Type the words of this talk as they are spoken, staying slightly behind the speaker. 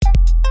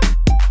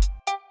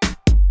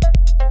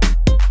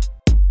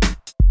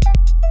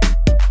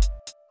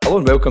Hello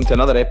and welcome to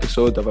another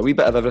episode of A Wee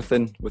Bit of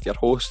Everything with your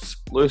hosts,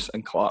 Lewis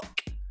and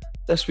Clark.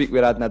 This week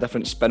we're adding a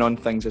different spin on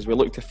things as we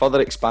look to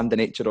further expand the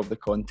nature of the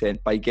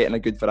content by getting a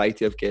good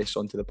variety of guests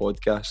onto the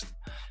podcast.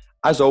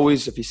 As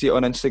always, if you see it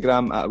on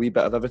Instagram at A Wee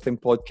Bit of Everything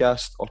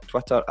Podcast or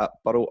Twitter at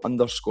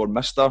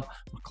Burrow_Mister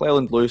or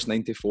Cleland Lewis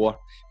 94,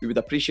 we would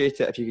appreciate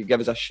it if you could give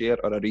us a share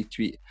or a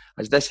retweet,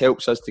 as this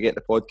helps us to get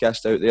the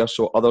podcast out there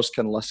so others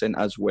can listen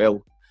as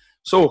well.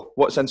 So,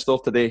 what's in store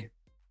today?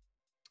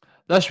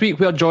 This week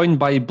we are joined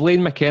by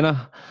Blaine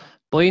McKenna.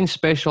 Blaine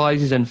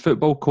specialises in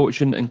football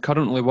coaching and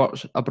currently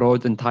works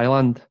abroad in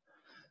Thailand.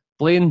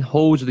 Blaine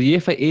holds the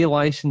UEFA A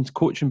licence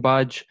coaching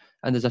badge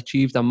and has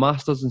achieved a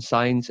Masters in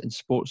Science in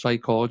Sports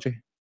Psychology.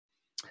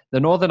 The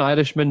Northern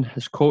Irishman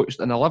has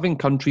coached in 11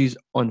 countries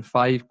on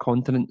 5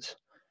 continents.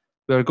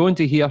 We are going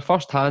to hear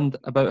firsthand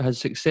about his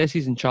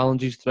successes and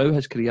challenges throughout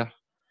his career.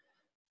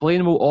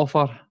 Blaine will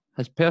offer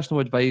his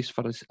personal advice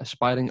for his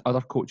aspiring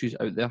other coaches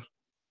out there.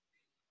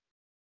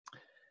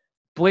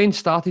 Blaine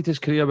started his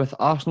career with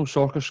Arsenal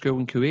Soccer School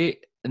in Kuwait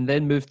and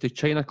then moved to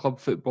China Club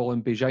Football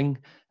in Beijing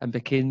and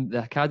became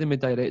the academy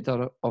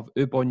director of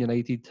Ubon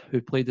United, who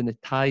played in the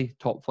Thai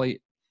top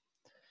flight.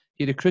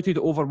 He recruited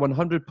over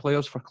 100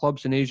 players for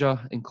clubs in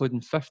Asia,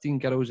 including 15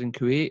 girls in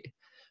Kuwait,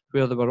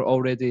 where there were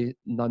already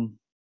none.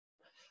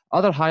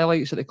 Other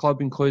highlights at the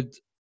club include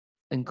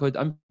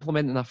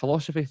implementing a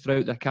philosophy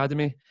throughout the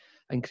academy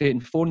and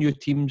creating 4 new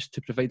teams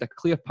to provide a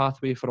clear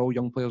pathway for all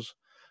young players,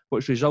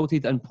 which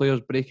resulted in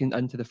players breaking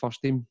into the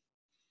first team.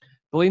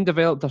 Blaine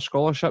developed a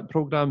scholarship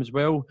programme as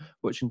well,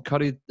 which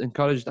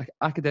encouraged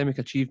academic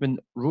achievement,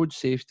 road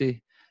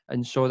safety,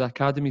 and saw the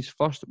academy's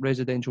first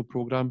residential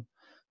programme,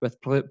 with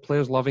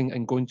players loving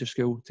and going to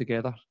school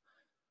together.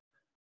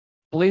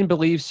 Blaine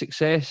believes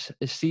success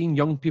is seeing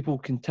young people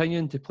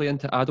continuing to play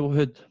into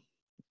adulthood.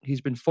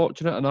 He's been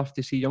fortunate enough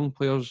to see young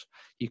players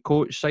he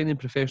coached signing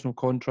professional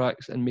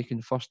contracts and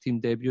making first-team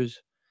debuts.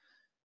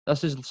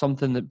 This is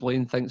something that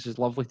Blaine thinks is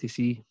lovely to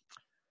see.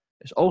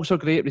 It's also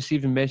great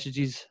receiving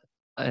messages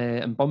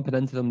and bumping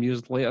into them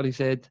years later, he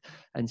said,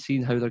 and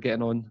seeing how they're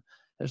getting on.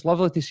 It's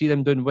lovely to see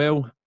them doing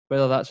well,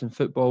 whether that's in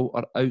football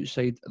or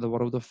outside the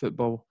world of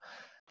football.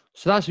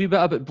 So that's a wee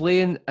bit about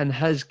Blaine and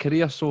his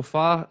career so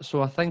far.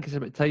 So I think it's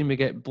about time we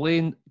get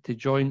Blaine to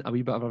join A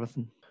Wee Bit of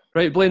Everything.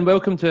 Right, Blaine,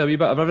 welcome to A Wee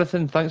Bit of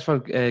Everything. Thanks for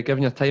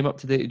giving your time up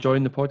today to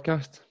join the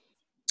podcast.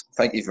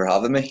 Thank you for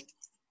having me.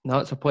 No,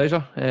 it's a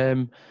pleasure.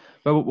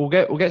 Well, we'll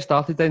get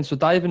started then. So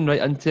diving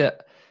right into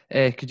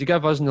it, could you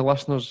give us and the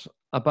listeners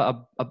a bit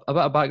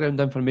of background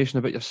information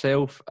about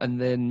yourself, and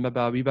then maybe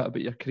a wee bit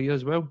about your career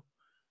as well?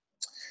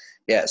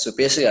 Yeah, so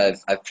basically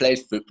I've played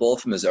football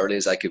from as early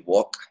as I could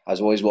walk. I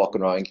was always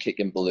walking around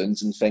kicking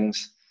balloons and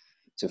things.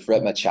 So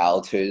throughout my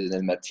childhood and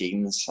in my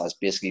teens, I was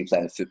basically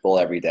playing football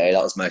every day.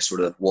 That was my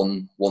sort of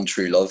one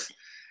true love.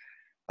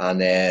 And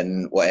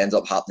then what ended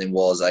up happening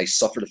was I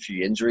suffered a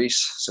few injuries.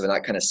 So then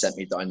that kind of sent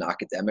me down the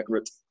academic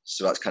route.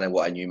 So that's kind of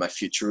what I knew my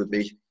future would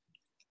be.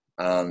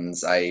 And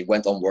I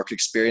went on work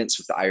experience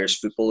with the Irish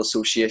Football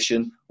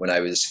Association when I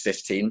was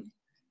 15.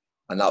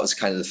 And that was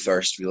kind of the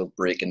first real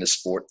break in the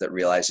sport that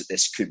realised that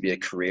this could be a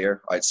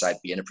career outside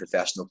being a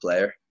professional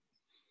player.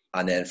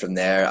 And then from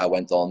there, I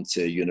went on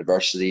to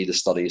university to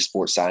study a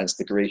sports science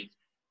degree.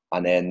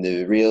 And then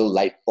the real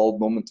light bulb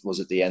moment was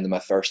at the end of my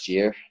first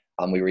year.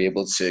 And we were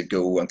able to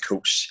go and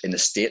coach in the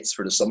States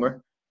for the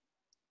summer.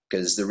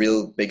 Because the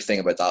real big thing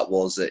about that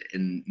was that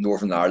in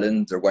Northern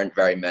Ireland, there weren't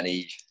very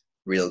many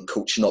real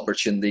coaching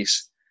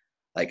opportunities.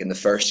 Like in the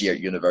first year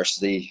at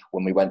university,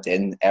 when we went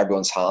in,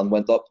 everyone's hand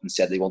went up and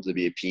said they wanted to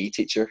be a PE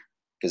teacher,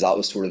 because that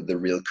was sort of the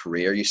real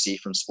career you see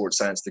from sports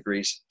science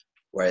degrees.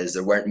 Whereas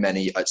there weren't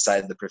many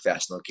outside the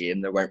professional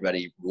game. There weren't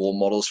many role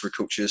models for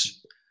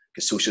coaches,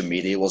 because social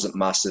media wasn't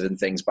massive in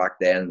things back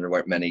then. And there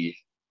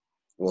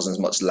wasn't as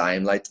much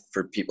limelight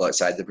for people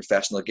outside the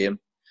professional game.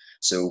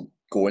 So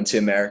going to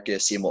America,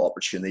 seeing what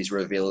opportunities were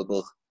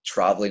available,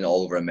 traveling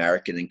all over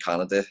America and in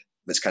Canada,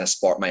 that's kind of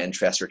sparked my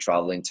interest for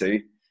traveling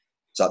too.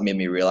 So that made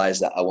me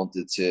realize that I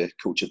wanted to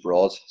coach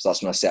abroad. So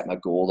that's when I set my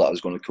goal that I was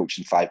going to coach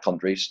in 5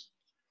 countries.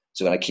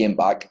 So when I came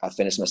back, I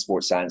finished my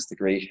sports science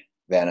degree.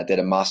 Then I did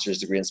a master's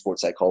degree in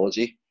sports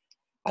psychology.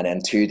 And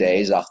then 2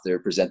 days after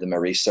presenting my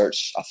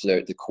research, I flew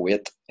out to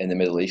Kuwait in the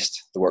Middle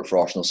East to work for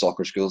Arsenal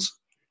Soccer Schools.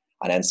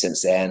 And then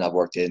since then, I've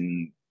worked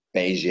in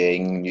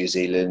Beijing, New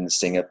Zealand,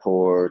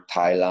 Singapore,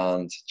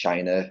 Thailand,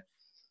 China,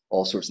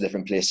 all sorts of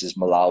different places,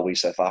 Malawi,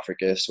 South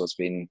Africa. So it's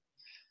been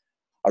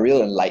a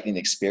real enlightening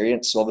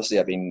experience. So obviously,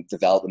 I've been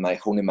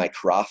honing my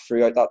craft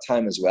throughout that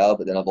time as well.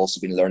 But then I've also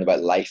been learning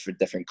about life for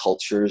different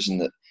cultures, and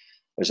that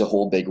there's a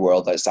whole big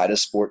world outside of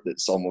sport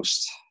it's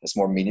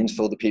more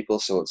meaningful to people.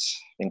 So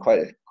it's been quite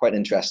an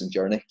interesting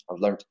journey. I've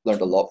learned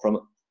a lot from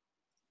it.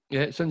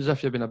 Yeah, it sounds as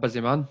if you've been a busy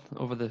man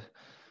over the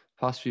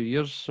past few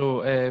years.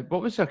 So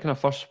what was your kind of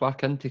first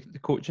spark into the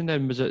coaching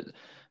then? Was it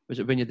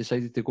when you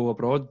decided to go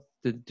abroad?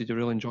 Did you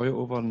really enjoy it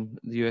over in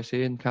the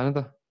USA and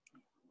Canada?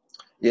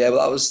 Yeah,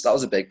 well, that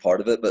was a big part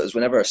of it. But it was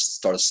whenever I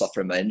started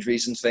suffering my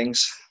injuries and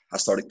things, I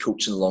started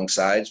coaching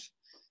alongside,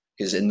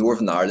 Because in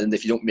Northern Ireland,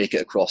 if you don't make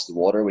it across the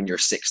water when you're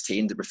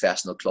 16 to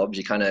professional clubs,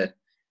 you kind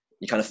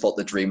of thought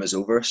the dream was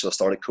over. So I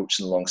started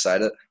coaching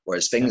alongside it.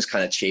 Whereas things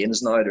kind of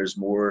changed now. There's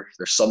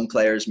some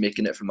players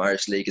making it from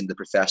Irish League in the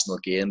professional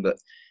game, but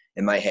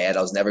in my head,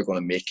 I was never going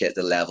to make it at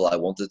the level I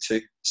wanted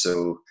to.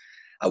 So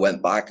I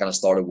went back and I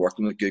started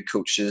working with good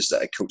coaches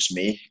that had coached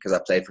me, because I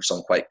played for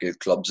some quite good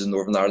clubs in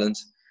Northern Ireland.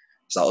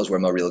 So that was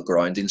where my real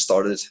grounding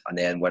started. And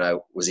then when I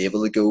was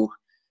able to go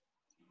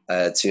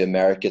to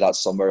America that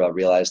summer, I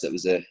realized it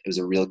was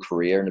a real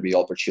career, and there'd be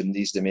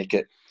opportunities to make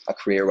it a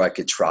career where I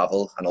could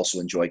travel and also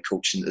enjoy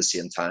coaching at the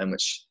same time,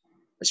 which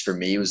for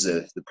me was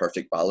the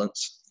perfect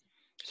balance.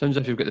 Sounds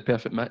like you've got the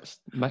perfect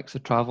mix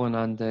of travelling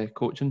and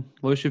coaching.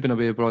 Lewis, you've been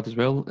away abroad as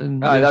well.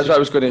 That's what I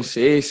was going to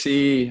say.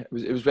 See,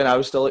 it was when I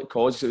was still at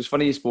college. It was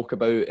funny you spoke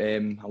about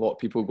a lot of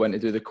people going to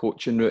do the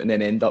coaching route and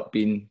then end up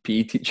being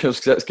PE teachers,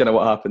 because that's kind of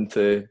what happened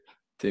to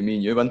me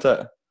and you, wasn't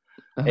it?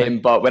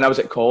 But when I was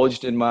at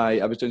college,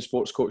 I was doing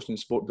sports coaching and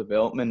sport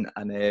development,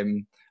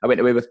 and I went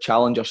away with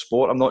Challenger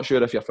Sport. I'm not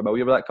sure if you're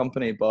familiar with that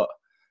company, but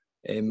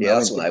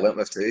that's what I went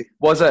with too.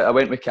 Was it? I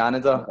went with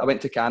Canada. I went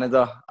to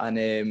Canada,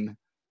 and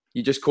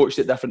you just coached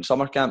at different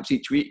summer camps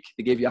each week.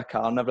 They gave you a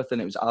car and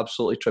everything. It was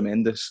absolutely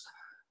tremendous.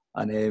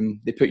 And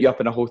they put you up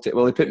in a hotel.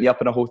 Well, they put me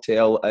up in a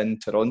hotel in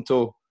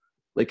Toronto,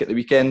 like at the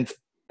weekend,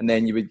 and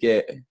then you would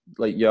get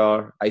like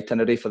your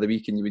itinerary for the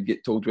week, and you would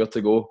get told where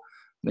to go.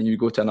 And then you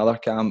would go to another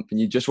camp, and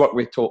you just work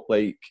with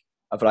like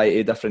a variety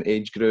of different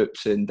age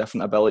groups and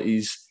different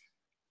abilities,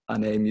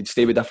 and you'd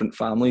stay with different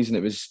families, and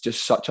it was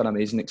just such an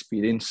amazing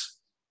experience.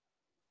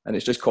 And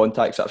it's just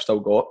contacts that I've still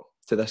got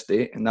to this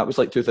day, and that was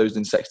like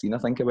 2016, I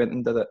think I went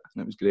and did it,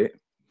 and it was great.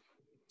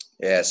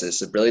 Yes,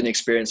 it's a brilliant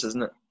experience,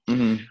 isn't it?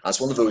 Mm-hmm. That's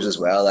one of those as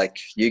well. Like,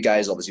 you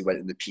guys obviously went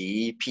into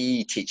PE.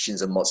 PE teaching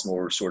is a much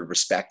more sort of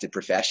respected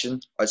profession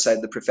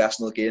outside the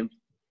professional game.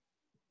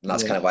 And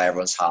that's kind of why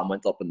everyone's hand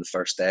went up in the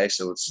first day.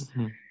 So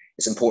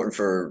it's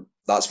important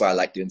that's why I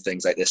like doing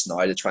things like this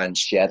now, to try and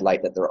shed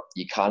light that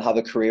you can have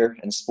a career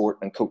in sport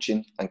and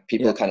coaching. And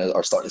people kind of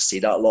are starting to see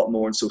that a lot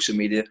more on social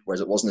media, whereas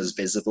it wasn't as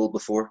visible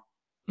before.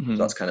 So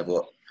that's kind of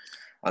what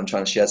I'm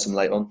trying to shed some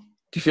light on.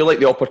 Do you feel like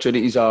the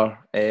opportunities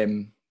are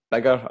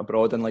bigger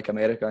abroad in like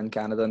America and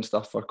Canada and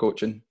stuff for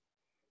coaching?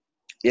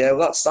 Yeah,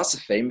 well, that's the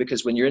thing,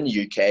 because when you're in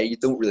the UK, you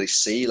don't really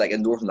see, like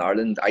in Northern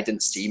Ireland, I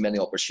didn't see many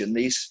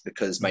opportunities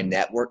because my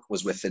network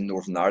was within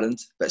Northern Ireland.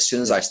 But as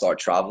soon as I start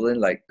traveling,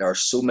 like, there are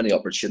so many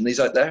opportunities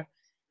out there,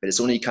 but it's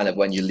only kind of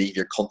when you leave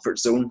your comfort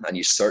zone and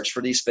you search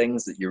for these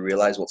things that you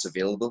realize what's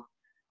available.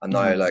 And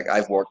now, like,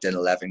 I've worked in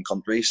 11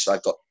 countries, so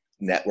I've got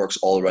networks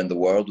all around the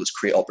world, which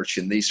create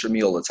opportunities for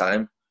me all the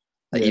time.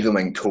 Like, even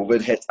when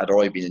COVID hit, I'd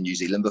already been in New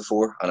Zealand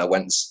before, and I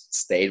went and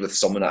stayed with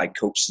someone that I'd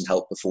coached and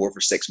helped before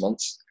for 6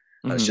 months.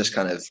 And it's just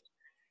kind of,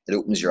 it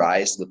opens your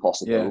eyes to the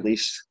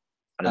possibilities.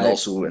 And then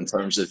also in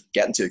terms of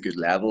getting to a good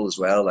level as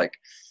well, like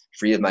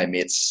four of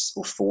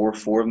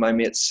my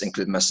mates,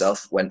 including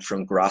myself, went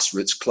from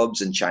grassroots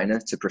clubs in China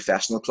to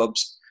professional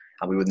clubs.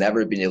 And we would never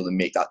have been able to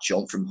make that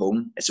jump from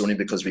home. It's only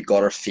because we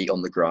got our feet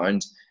on the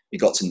ground, we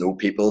got to know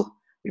people,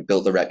 we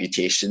built a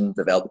reputation,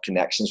 developed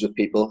connections with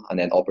people, and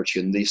then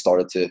opportunities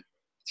started to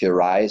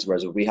arise.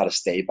 Whereas if we had to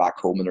stay back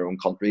home in our own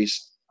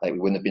countries, like, we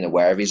wouldn't have been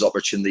aware of these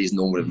opportunities.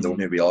 No one would have known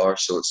who we are.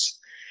 So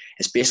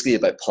it's basically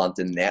about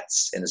planting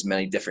nets in as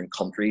many different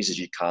countries as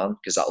you can,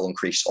 because that will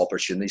increase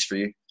opportunities for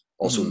you.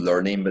 Also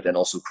learning, but then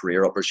also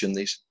career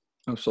opportunities.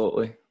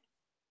 Absolutely.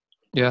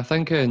 Yeah, I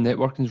think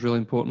networking is really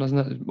important, isn't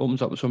it? It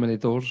opens up so many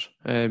doors.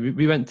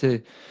 We went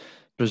to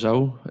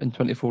Brazil in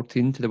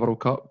 2014 to the World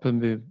Cup,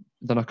 and we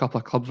done a couple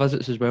of club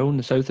visits as well in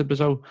the south of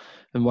Brazil,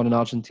 and one in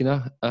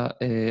Argentina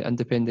at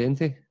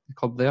Independiente, the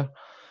club there.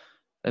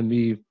 And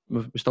we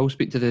still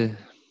speak to the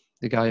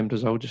guy in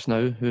Brazil just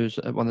now who's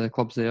at one of the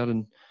clubs there,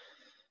 and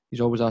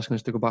he's always asking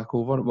us to go back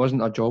over. It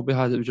wasn't a job we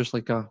had, it was just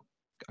like a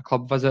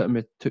club visit, and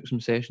we took some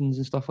sessions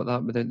and stuff like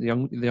that with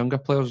the younger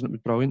players, and it was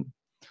brilliant.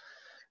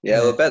 Yeah,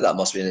 well, I bet that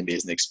must be an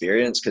amazing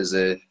experience, because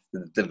the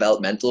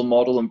developmental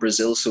model in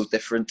Brazil is so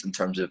different in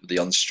terms of the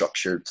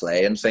unstructured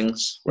play and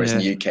things, whereas in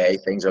the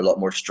UK things are a lot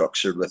more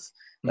structured with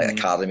like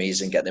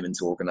academies and getting them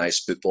into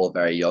organised football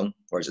very young,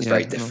 whereas it's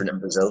very different in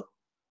Brazil.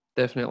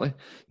 Definitely.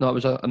 No, it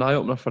was an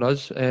eye-opener for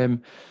us.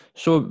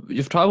 So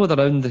you've travelled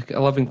around the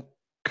 11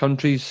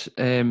 countries.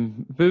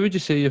 Who would you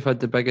say you've had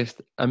the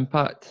biggest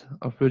impact,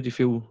 or who do you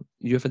feel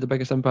you've had the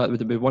biggest impact?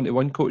 Would it be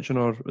one-to-one coaching,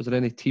 or was there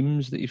any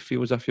teams that you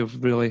feel as if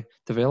you've really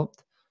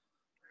developed?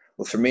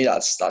 Well, for me,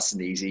 that's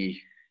an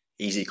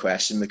easy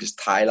question, because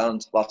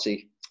Thailand,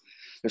 actually,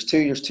 there's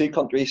two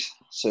countries.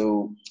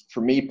 So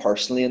for me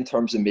personally, in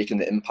terms of making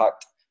the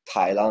impact,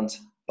 Thailand,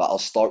 but I'll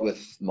start with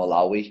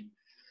Malawi.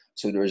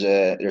 So there's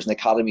an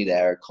academy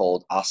there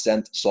called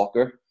Ascent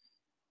Soccer,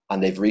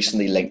 and they've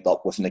recently linked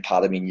up with an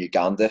academy in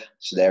Uganda.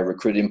 So they're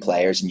recruiting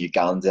players in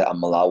Uganda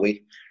and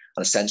Malawi.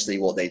 And essentially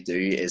what they do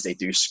is they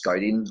do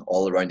scouting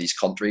all around these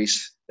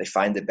countries. They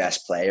find the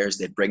best players,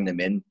 they bring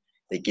them in,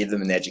 they give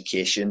them an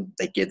education,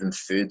 they give them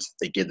food,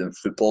 they give them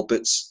football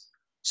boots.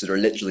 So they're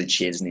literally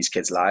changing these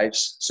kids'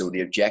 lives. So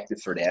the objective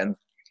for them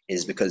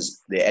is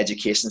because the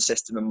education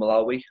system in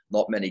Malawi,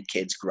 not many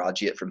kids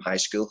graduate from high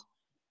school.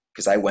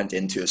 Because I went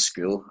into a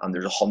school and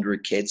there's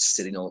 100 kids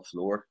sitting on the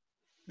floor.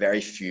 Very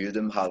few of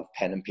them have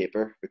pen and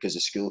paper because the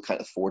school can't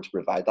afford to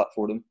provide that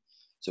for them.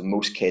 So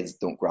most kids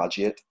don't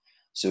graduate.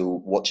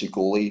 So what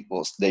Chigoli,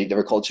 well, they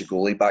were called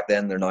Chigoli back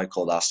then. They're now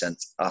called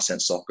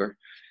Ascent Soccer.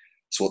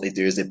 So what they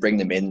do is they bring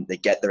them in, they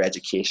get their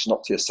education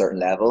up to a certain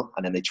level,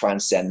 and then they try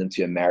and send them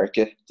to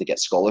America to get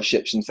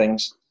scholarships and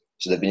things.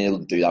 So they've been able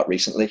to do that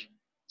recently.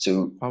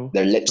 So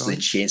they're literally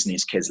changing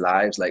these kids'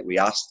 lives. Like we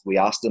asked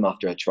them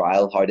after a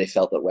trial how they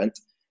felt it went.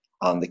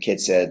 And the kid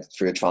said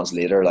through a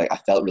translator, like, I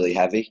felt really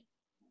heavy.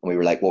 And we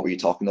were like, what were you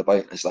talking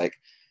about? It's like,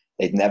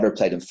 they'd never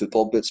played in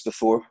football boots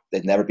before.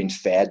 They'd never been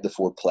fed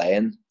before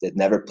playing. They'd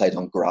never played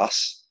on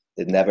grass.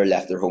 They'd never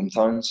left their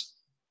hometowns.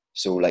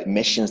 So like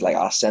missions like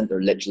Ascent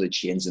are literally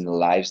changing the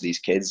lives of these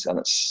kids. And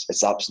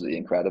it's absolutely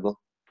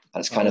incredible. And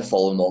it's kind of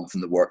following on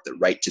from the work that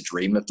Right to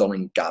Dream have done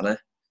in Ghana.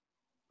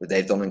 Where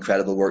they've done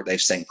incredible work.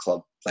 They've sent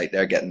like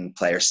they're getting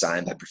players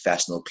signed by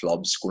professional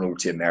clubs going over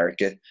to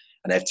America.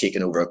 And they've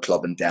taken over a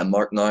club in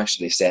Denmark now.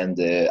 So they send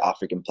the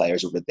African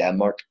players over to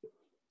Denmark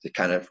to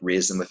kind of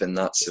raise them within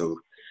that. So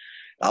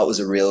that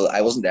was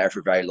I wasn't there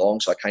for very long,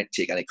 so I can't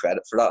take any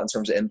credit for that in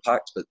terms of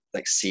impact. But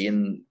like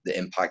seeing the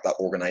impact that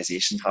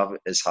organisation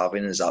is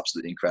having is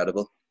absolutely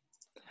incredible.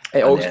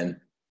 I'm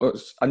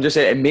just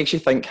saying, it makes you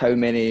think how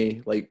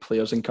many like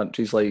players in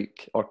countries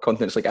like, or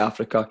continents like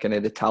Africa, kind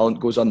of the talent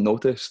goes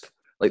unnoticed.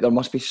 Like there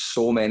must be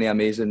so many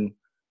amazing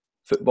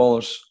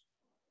footballers.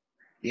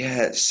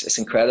 Yeah, it's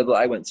incredible.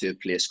 I went to a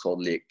place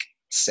called Lake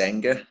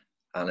Senga,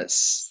 and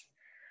it's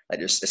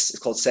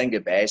called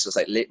Senga Bay, so it's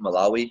like Lake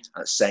Malawi,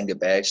 and it's Senga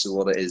Bay. So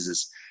what it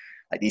is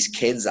like these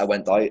kids. I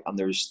went out and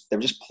they were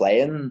just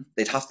playing.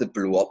 They'd have to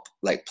blow up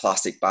like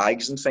plastic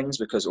bags and things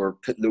or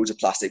put loads of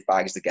plastic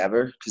bags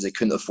together because they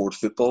couldn't afford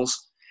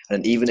footballs.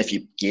 And even if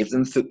you gave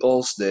them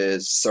footballs, the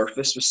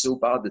surface was so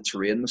bad, the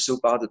terrain was so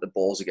bad that the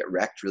balls would get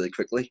wrecked really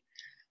quickly.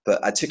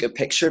 But I took a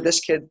picture of this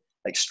kid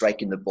like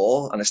striking the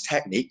ball, and his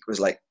technique was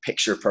like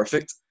picture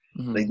perfect.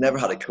 Mm-hmm. He'd never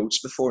had a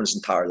coach before in his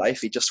entire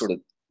life. He just sort of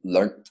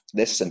learnt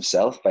this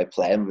himself by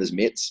playing with his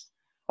mates.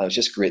 And it was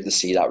just great to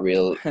see that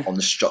real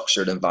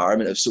unstructured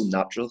environment. It was so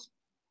natural.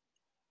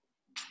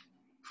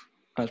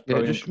 That's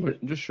brilliant.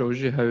 It just shows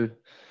you how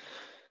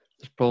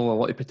there's probably a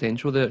lot of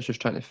potential there. It's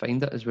just trying to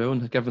find it as well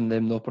and giving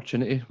them the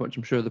opportunity, which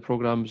I'm sure the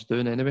programme's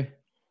doing anyway.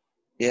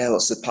 Yeah, well,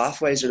 the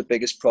pathways are the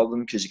biggest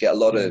problem because you get a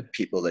lot of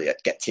people that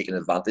get taken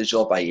advantage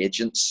of by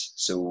agents.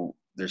 So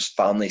there's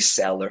families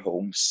sell their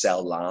homes,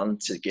 sell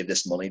land to give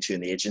this money to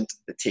an agent.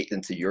 They take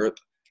them to Europe,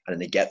 and then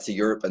they get to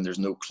Europe and there's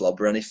no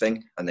club or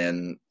anything. And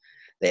then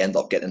they end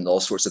up getting in all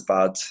sorts of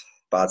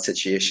bad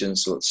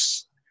situations. So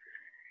it's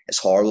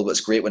horrible, but it's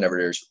great whenever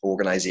there's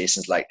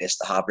organisations like this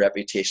that have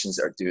reputations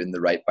that are doing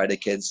the right by the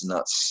kids. And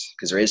that's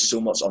because there is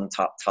so much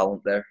untapped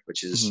talent there,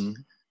 which is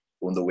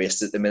going to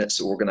waste at the minute.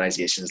 So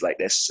organisations like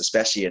this,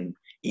 especially in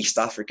East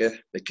Africa,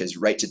 because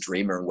Right to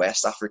Dream are in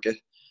West Africa,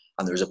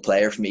 and there's a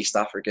player from East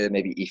Africa,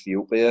 maybe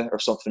Ethiopia or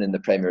something in the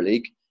Premier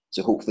League.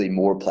 So hopefully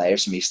more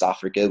players from East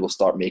Africa will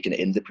start making it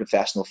into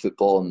professional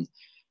football, and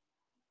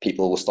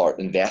people will start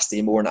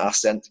investing more in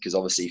Ascent, because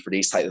obviously for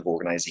these type of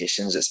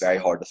organisations, it's very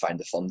hard to find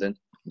the funding.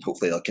 And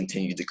hopefully they'll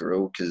continue to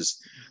grow because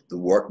the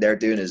work they're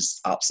doing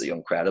is absolutely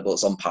incredible.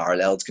 It's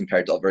unparalleled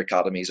compared to other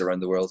academies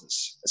around the world.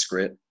 It's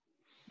great.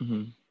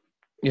 Mm-hmm.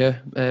 Yeah,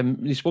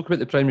 you spoke about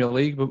the Premier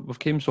League, but we've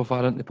came so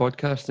far into the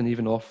podcast, and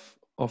even off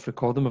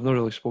recording, we've not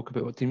really spoke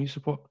about what team you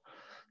support.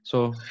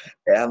 So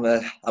yeah, I'm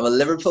a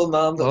Liverpool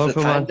man, but for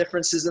the time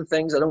differences and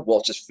things, I don't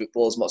watch just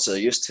football as much as I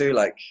used to.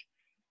 Like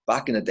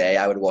back in the day,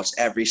 I would watch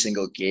every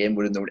single game,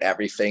 would have known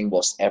everything,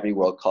 watched every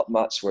World Cup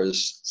match.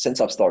 Whereas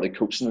since I've started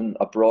coaching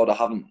abroad,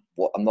 I'm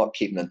not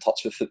keeping in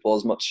touch with football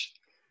as much.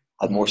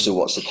 I'd more so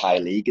watch the Thai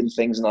League and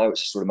things now,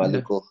 which is sort of my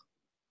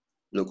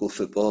local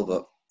football.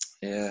 But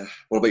yeah,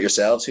 what about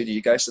yourselves? Who do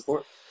you guys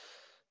support?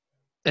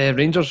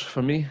 Rangers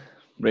for me.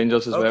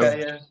 Rangers as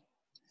well.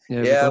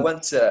 Yeah, I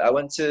went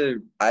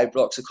to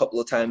Ibrox a couple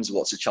of times to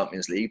watch the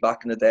Champions League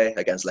back in the day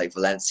against like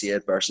Valencia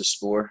versus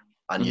Sport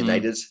and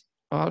United.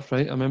 Oh, that's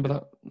right. I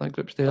remember that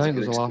group stage. I think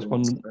that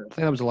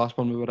was the last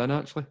one we were in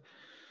actually.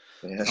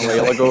 Yeah.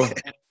 A while ago.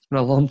 It's been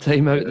a long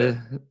time out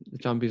the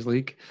Champions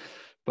League,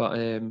 but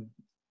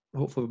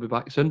hopefully we'll be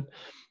back soon.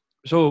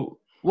 So,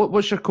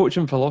 what's your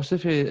coaching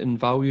philosophy and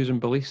values and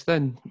beliefs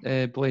then,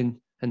 Blaine?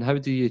 And how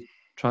do you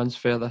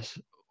transfer this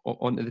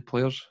onto the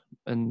players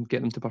and get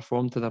them to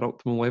perform to their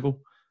optimal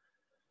level?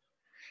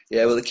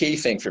 Yeah, well, the key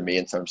thing for me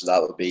in terms of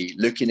that would be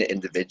looking at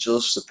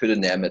individuals, so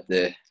putting them at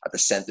the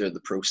centre of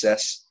the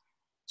process.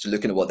 So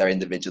looking at what their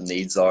individual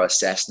needs are,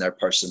 assessing their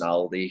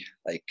personality,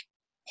 like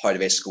how do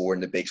they score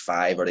in the big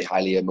five? Are they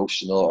highly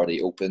emotional? Are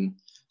they open?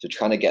 So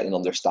trying to get an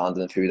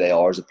understanding of who they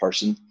are as a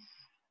person,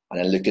 and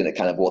then looking at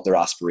kind of what their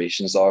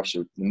aspirations are.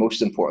 So the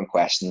most important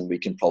question we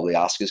can probably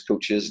ask as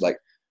coaches, like,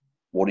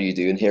 what are you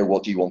doing here?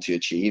 What do you want to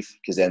achieve?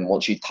 Because then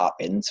once you tap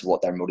into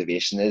what their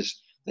motivation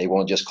is, they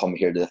want to just come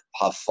here to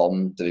have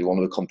fun. Do they want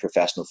to become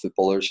professional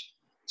footballers?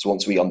 So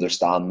once we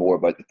understand more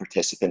about the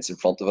participants in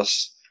front of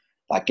us,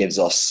 that gives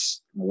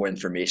us more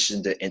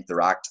information to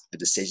interact, the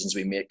decisions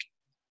we make,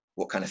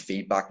 what kind of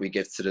feedback we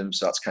give to them.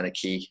 So that's kind of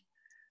key.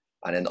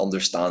 And then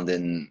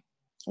understanding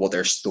what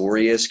their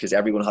story is, because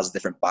everyone has a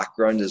different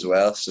background as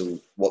well. So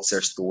what's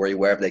their story?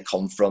 Where have they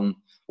come from?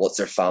 What's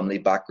their family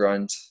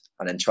background?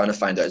 And then trying to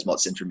find out as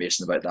much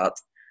information about that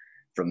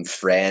from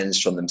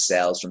friends, from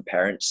themselves, from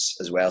parents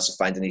as well. So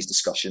finding these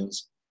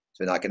discussions,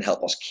 so that can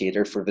help us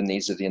cater for the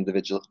needs of the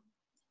individual.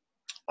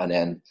 And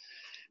then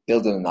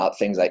building on that,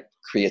 things like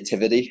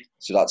creativity.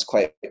 So that's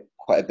quite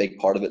a big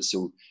part of it.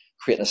 So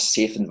creating a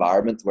safe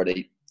environment where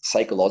they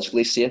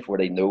psychologically safe, where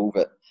they know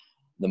that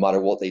no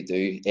matter what they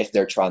do, if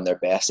they're trying their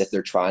best, if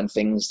they're trying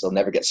things, they'll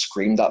never get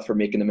screamed at for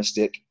making a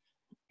mistake.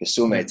 Because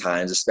so many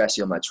times,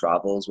 especially on my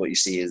travels, what you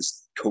see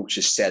is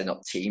coaches setting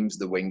up teams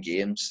to win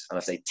games. And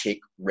if they take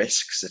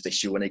risks, if they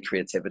show any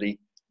creativity,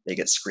 they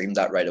get screamed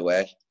at right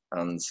away.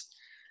 And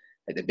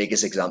like, the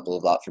biggest example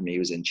of that for me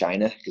was in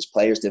China, because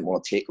players didn't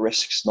want to take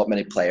risks. Not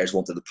many players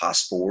wanted to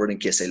pass forward in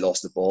case they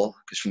lost the ball,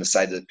 because from the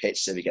side of the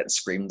pitch, they'd be getting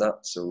screamed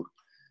at. So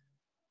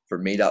for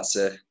me, that's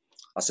a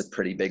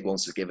pretty big one.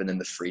 So giving them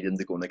the freedom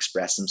to go and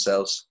express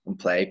themselves and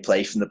play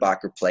from the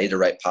back, or play the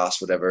right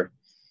pass, whatever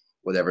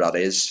that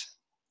is.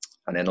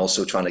 And then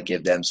also trying to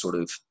give them sort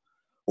of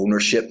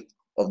ownership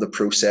of the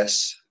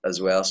process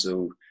as well.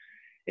 So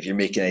if you're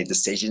making any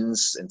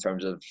decisions in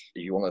terms of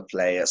if you want to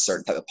play a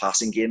certain type of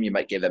passing game, you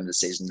might give them a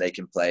decision they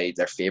can play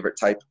their favorite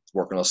type,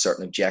 working on a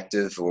certain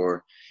objective,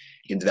 or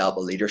you can develop a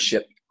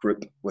leadership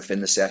group within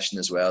the session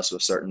as well. So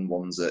certain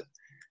ones that,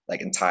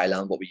 like in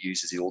Thailand, what we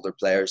use is the older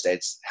players. They'd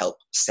help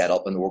set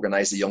up and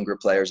organize the younger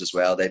players as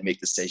well. They'd make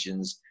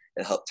decisions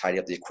and help tidy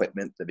up the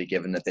equipment. They'd be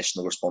given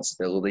additional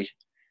responsibility.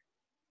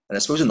 And I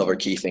suppose another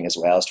key thing as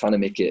well is trying to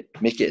make it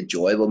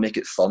enjoyable, make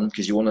it fun,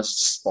 because you want to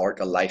spark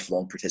a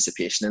lifelong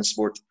participation in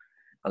sport.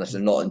 And if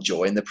they're not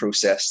enjoying the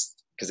process,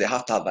 because they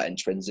have to have that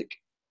intrinsic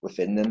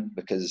within them,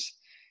 because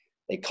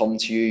they come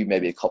to you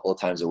maybe a couple of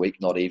times a week,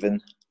 not even,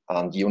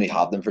 and you only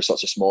have them for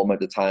such a small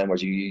amount of time,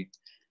 whereas you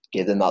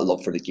give them that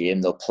love for the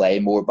game, they'll play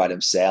more by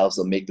themselves,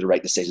 they'll make the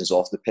right decisions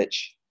off the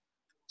pitch.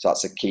 So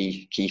that's a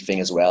key thing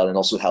as well. And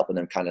also helping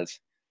them kind of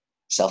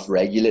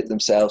self-regulate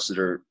themselves.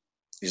 So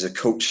as a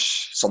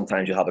coach,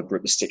 sometimes you have a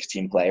group of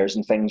 16 players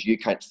and things, you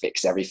can't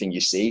fix everything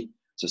you see.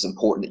 So it's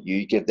important that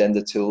you give them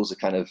the tools to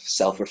kind of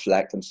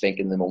self-reflect and think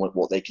in the moment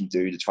what they can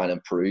do to try and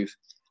improve,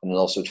 and then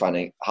also trying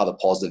to have a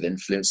positive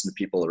influence on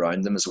the people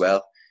around them as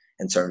well.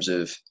 In terms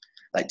of,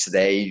 like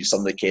today, some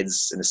of the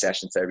kids in the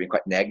session today are being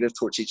quite negative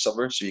towards each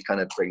other. So you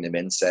kind of bring them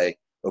in and say,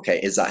 okay,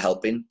 is that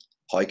helping?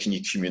 How can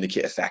you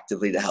communicate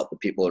effectively to help the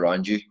people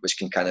around you, which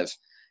can kind of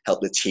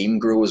help the team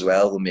grow as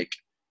well, will make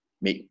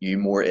you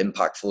more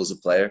impactful as a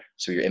player.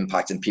 So you're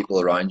impacting people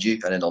around you,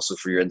 and then also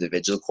for your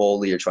individual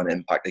quality, you're trying to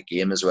impact the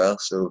game as well.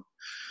 So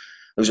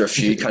those are a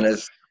few kind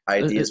of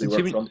ideas we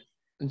work from.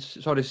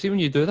 Sorry, see when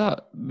you do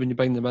that, when you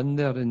bring them in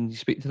there and you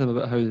speak to them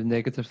about how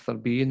negative they're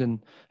being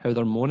and how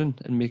they're moaning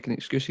and making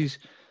excuses.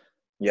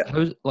 Yeah.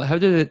 How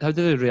do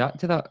they react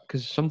to that?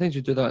 Because sometimes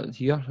you do that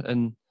here,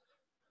 and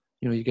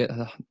you get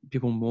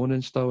people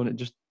moaning still, and it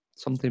just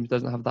sometimes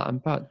doesn't have that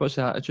impact. What's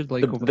the attitude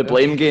like over the there?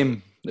 blame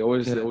game. They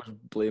always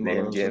blame Blame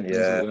others game, and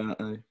things like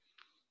that.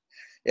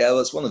 Yeah,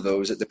 well, it's one of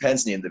those. It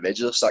depends on the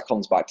individual. So that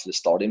comes back to the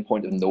starting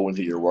point of knowing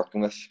who you're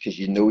working with, because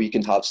you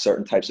can have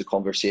certain types of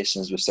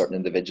conversations with certain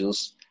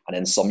individuals, and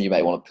then some you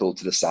might want to pull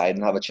to the side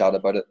and have a chat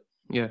about it.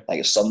 Yeah. Like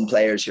if some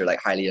players who are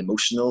like highly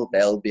emotional,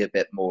 they'll be a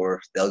bit more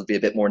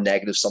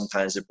negative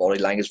sometimes. Their body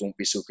language won't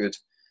be so good.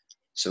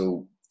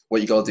 So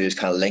what you got to do is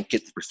kind of link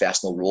it to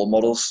professional role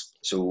models.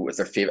 So if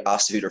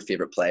ask who their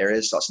favorite player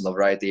is, that's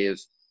another idea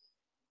of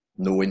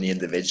knowing the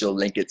individual,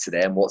 link it to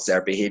them. What's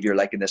their behavior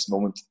like in this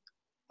moment?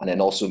 And then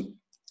also,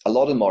 a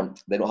lot of them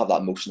they don't have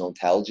that emotional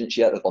intelligence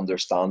yet of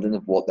understanding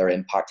of what their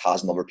impact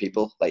has on other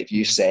people. Like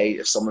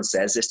if someone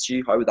says this to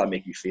you, how would that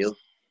make you feel?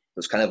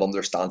 It's kind of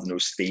understanding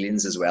those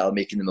feelings as well,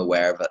 making them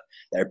aware that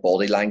their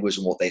body language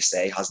and what they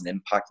say has an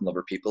impact on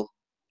other people.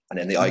 And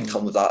then the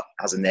outcome of that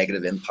has a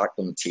negative impact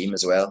on the team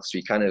as well. So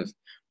you kind of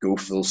go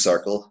full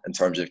circle in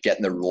terms of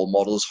getting the role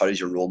models. How does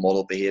your role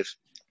model behave?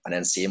 And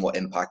then seeing what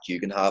impact you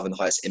can have and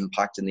how it's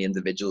impacting the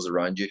individuals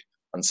around you.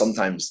 And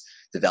sometimes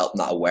developing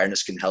that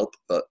awareness can help,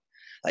 but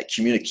like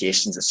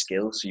communication's a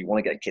skill. So you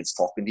want to get kids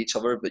talking to each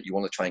other, but you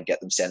want to try and get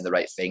them saying the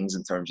right things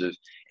in terms of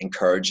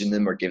encouraging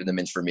them or giving them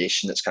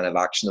information that's kind of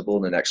actionable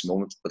in the next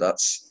moment. But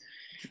that's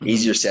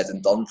easier said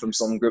than done from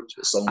some groups,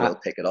 but some will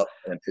pick it up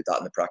and then put that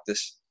into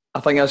practice.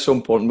 I think that's so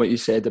important what you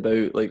said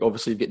about, like,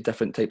 obviously you get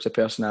different types of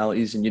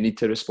personalities and you need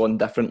to respond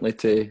differently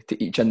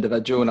to each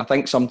individual. And I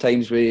think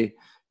sometimes with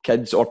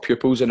kids or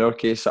pupils in our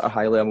case that are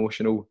highly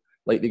emotional,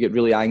 like they get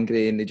really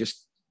angry and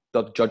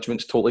their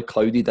judgment's totally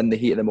clouded in the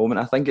heat of the moment.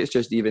 I think it's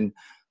just even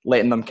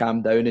letting them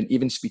calm down and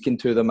even speaking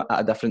to them at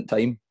a different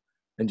time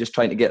and just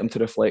trying to get them to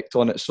reflect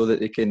on it so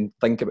that they can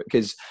think about it.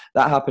 Because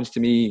that happens to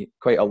me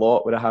quite a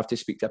lot where I have to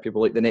speak to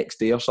people like the next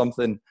day or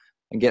something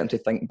and get them to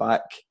think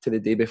back to the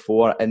day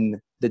before, and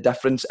the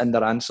difference in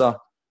their answer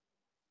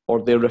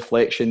or their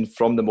reflection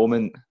from the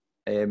moment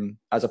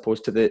as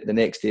opposed to the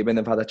next day when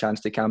they've had a chance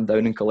to calm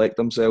down and collect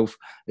themselves,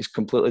 is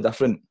completely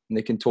different. And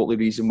they can totally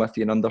reason with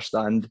you and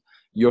understand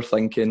your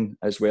thinking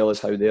as well as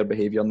how their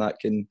behaviour, and that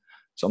can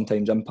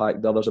sometimes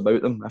impact the others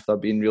about them if they're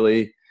being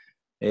really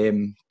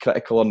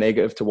critical or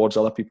negative towards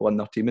other people in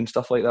their team and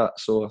stuff like that.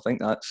 So I think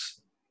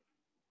that's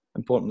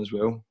important as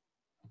well.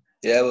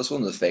 Yeah, well, it's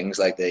one of the things,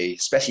 like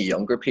especially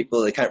younger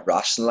people, they can't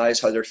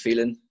rationalise how they're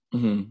feeling.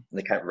 Mm-hmm.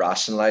 They can't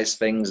rationalise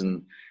things,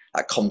 and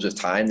that comes with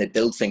time. They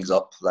build things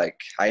up. Like,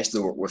 I used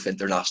to work with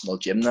international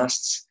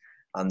gymnasts,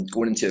 and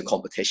going into a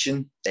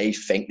competition, they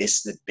think this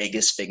is the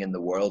biggest thing in the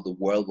world. The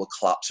world will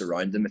collapse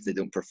around them if they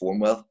don't perform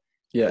well.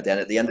 Yeah. But then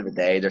at the end of the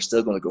day, they're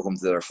still going to go home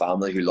to their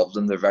family who love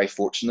them. They're very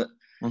fortunate.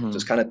 Mm-hmm. So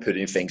it's kind of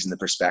putting things into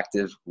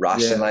perspective,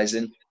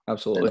 rationalising. Yeah,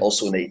 absolutely. And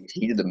also in the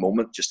heat of the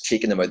moment, just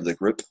taking them out of the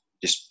group,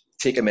 just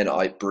take a minute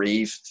out,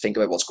 breathe, think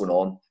about what's going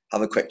on,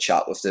 have a quick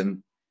chat with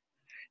them.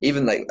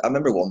 Even like, I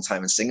remember one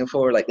time in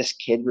Singapore, like this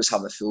kid was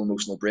having a full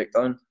emotional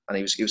breakdown, and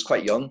he was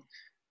quite young.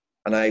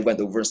 And I went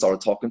over and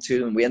started talking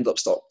to him, and we ended up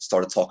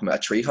started talking about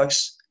a tree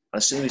house. And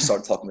as soon as we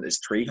started talking about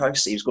his tree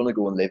house, he was going to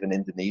go and live in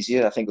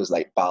Indonesia. I think it was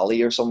like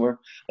Bali or somewhere.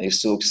 And he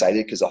was so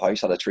excited because the house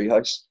had a tree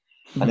house.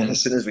 Mm-hmm. And then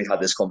as soon as we had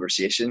this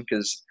conversation,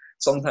 because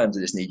sometimes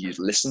they just need you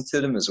to listen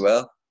to them as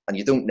well. And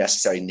you don't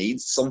necessarily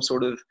need some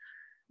sort of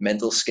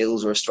mental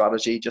skills or a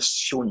strategy, just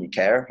showing you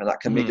care. And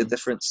that can make a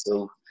difference.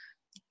 So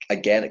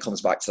again, it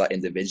comes back to that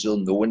individual,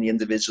 knowing the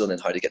individual and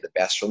then how to get the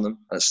best from them.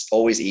 And it's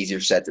always easier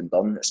said than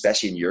done,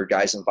 especially in your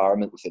guys'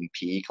 environment within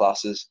PE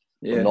classes.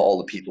 Yeah. Where not all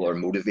the people are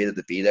motivated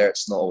to be there.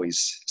 It's not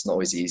always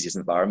the easiest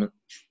environment.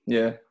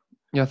 Yeah.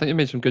 Yeah, I think you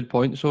made some good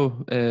points.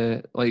 So,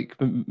 like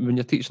when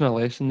you're teaching a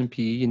lesson in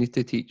PE, you need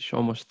to teach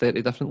almost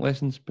 30 different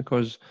lessons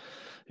because,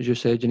 as you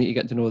said, you need to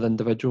get to know the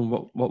individual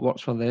and what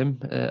works for them.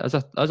 As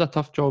a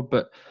tough job,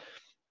 but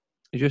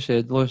as you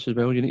said, Lewis, as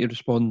well, you need to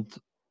respond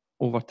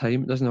over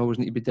time. It doesn't always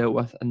need to be dealt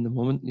with in the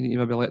moment. You need to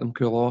maybe let them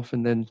cool off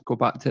and then go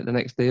back to it the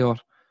next day or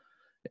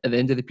at the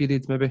end of the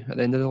period, maybe at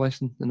the end of the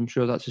lesson. And I'm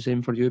sure that's the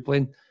same for you,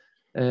 Blaine.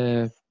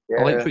 Yeah.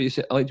 I liked what you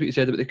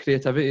said about the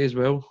creativity as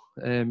well,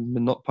 and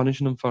not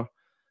punishing them for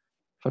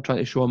trying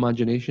to show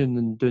imagination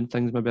and doing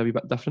things maybe a wee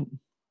bit different.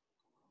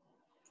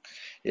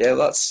 Yeah,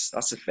 well, that's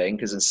the thing,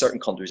 because in certain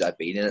countries I've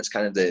been in, it's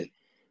kind of the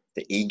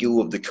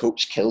ego of the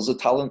coach kills the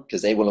talent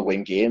because they want to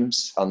win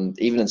games. And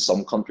even in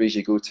some countries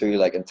you go to,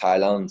 like in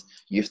Thailand,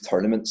 youth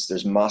tournaments,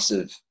 there's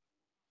massive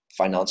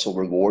financial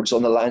rewards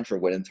on the line for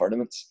winning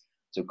tournaments.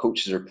 So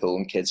coaches are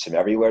pulling kids from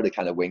everywhere to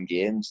kind of win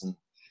games. And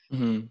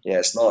yeah,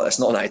 it's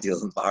not an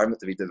ideal environment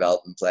to be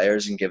developing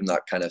players and giving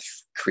that kind of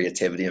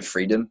creativity and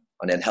freedom,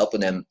 and then helping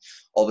them.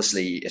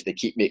 Obviously, if they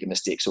keep making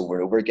mistakes over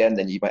and over again,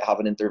 then you might have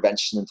an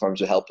intervention in terms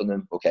of helping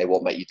them. Okay,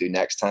 what might you do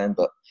next time?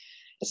 But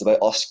it's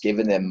about us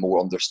giving them more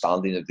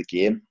understanding of the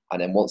game.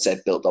 And then once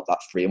they've built up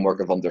that framework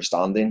of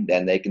understanding,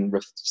 then they can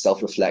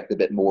self-reflect a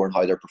bit more on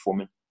how they're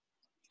performing.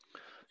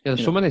 Yeah,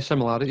 there's so many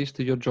similarities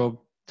to your job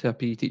to a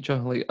PE teacher.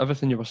 Like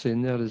everything you were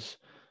saying there is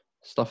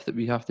stuff that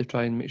we have to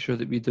try and make sure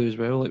that we do as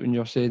well. Like when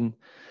you're saying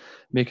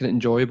making it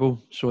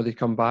enjoyable so they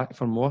come back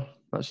for more.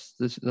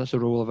 That's a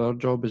role of our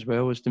job as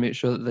well, is to make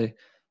sure that they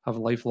have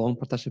lifelong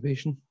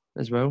participation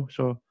as well.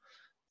 So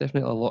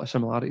definitely a lot of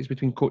similarities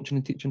between coaching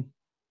and teaching.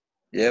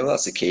 Yeah, well,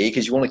 that's the key,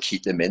 because you want to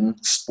keep them in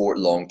sport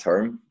long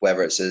term,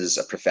 whether it's as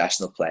a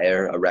professional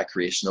player, a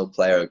recreational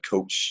player, a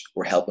coach,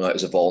 or helping out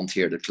as a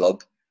volunteer at the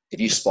club. If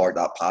you spark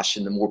that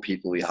passion, the more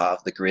people we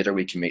have, the greater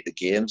we can make the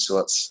game. So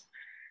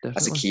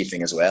that's a key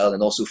thing as well.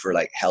 And also for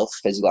like health,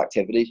 physical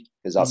activity,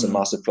 because that's a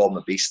massive problem,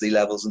 obesity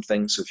levels and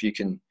things. So if you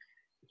can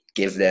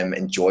give them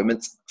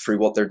enjoyment through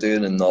what they're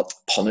doing and not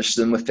punish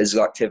them with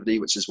physical activity,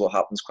 which is what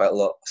happens quite a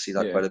lot. I see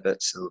that quite a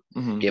bit. So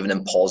giving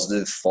them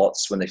positive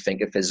thoughts when they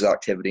think of physical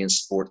activity and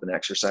sport and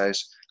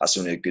exercise, that's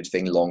only a good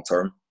thing long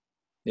term.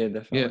 Yeah,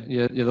 definitely.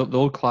 Yeah. The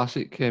old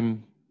classic,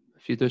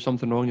 if you do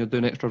something wrong, you're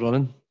doing extra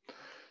running.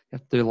 You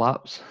have to do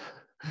laps.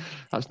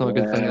 That's not a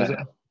good thing, is it?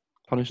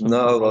 Punish them.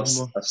 No,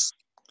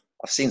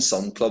 I've seen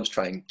some clubs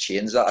try and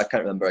change that. I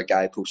can't remember, a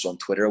guy posted on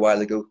Twitter a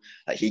while ago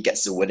that he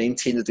gets the winning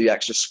team to do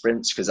extra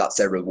sprints because that's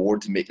their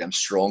reward to make them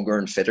stronger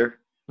and fitter.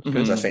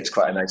 Because I think it's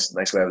quite a nice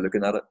way of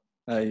looking at it.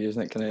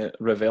 Isn't it kind of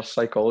reverse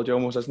psychology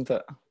almost, isn't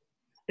it?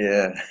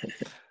 Yeah.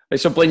 Right,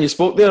 so Blaine, you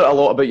spoke there a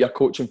lot about your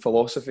coaching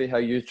philosophy, how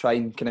you try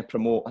and kind of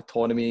promote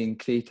autonomy and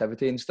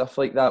creativity and stuff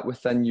like that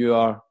within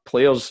your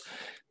players.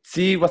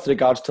 See, with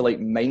regards to like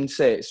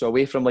mindset, so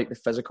away from like the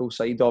physical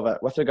side of it,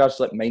 with regards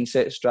to like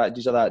mindset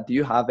strategies of that, do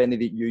you have any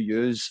that you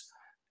use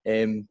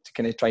to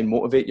kind of try and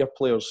motivate your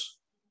players?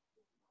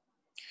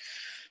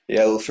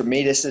 Yeah, well, for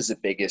me, this is the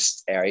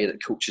biggest area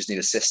that coaches need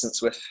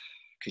assistance with,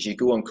 because you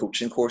go on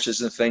coaching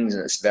courses and things,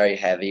 and it's very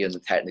heavy on the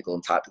technical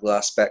and tactical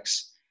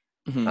aspects.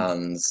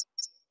 And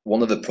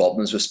one of the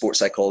problems with sports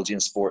psychology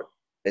and sport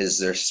is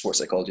there's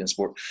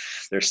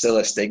still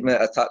a stigma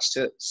attached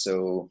to it.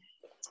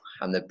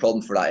 And the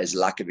problem for that is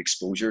lack of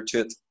exposure to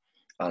it.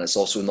 And it's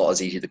also not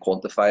as easy to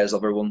quantify as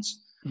other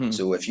ones.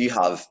 So if you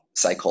have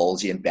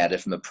psychology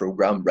embedded from a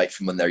program right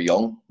from when they're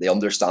young, they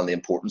understand the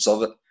importance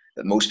of it.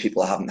 But most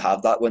people haven't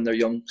had that when they're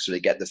young. So they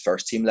get the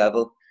first team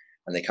level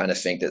and they kind of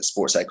think that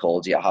sports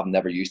psychology, I have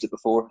never used it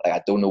before. Like,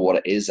 I don't know what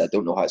it is. I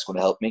don't know how it's going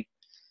to help me.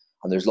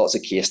 And there's lots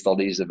of case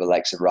studies of the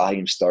likes of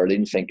Raheem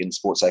Sterling thinking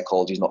sports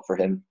psychology is not for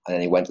him. And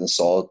then he went and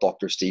saw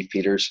Dr. Steve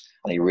Peters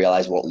and he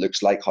realized what it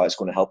looks like, how it's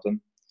going to help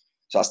him.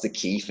 So that's the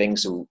key thing.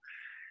 So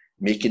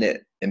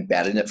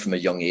embedding it from a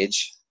young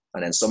age.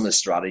 And then some of the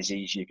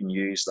strategies you can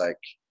use, like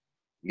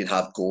you can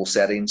have goal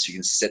settings, you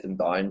can sit them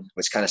down,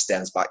 which kind of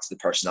stems back to the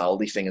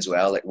personality thing as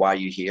well. Like, why are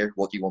you here?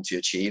 What do you want to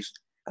achieve?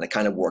 And it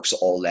kind of works at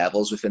all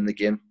levels within the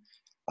game.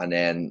 And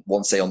then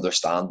once they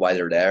understand why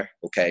they're there,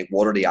 okay,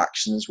 what are the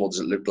actions? What does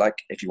it look like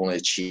if you want to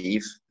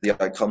achieve the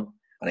outcome?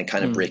 And then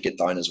kind of break it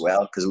down as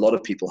well. Because a lot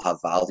of people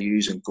have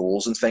values and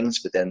goals and things,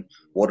 but then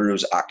what are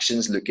those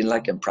actions looking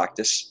like in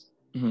practice?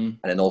 And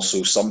then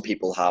also some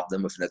people have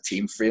them within a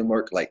team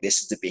framework. Like,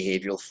 this is the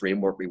behavioral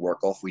framework we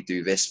work off. We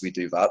do this, we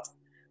do that.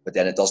 But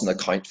then it doesn't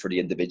account for the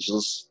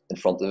individuals in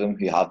front of them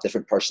who have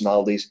different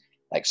personalities.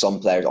 Like, some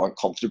players aren't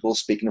comfortable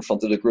speaking in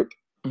front of the group.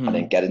 And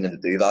then getting them to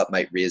do that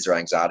might raise their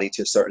anxiety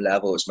to a certain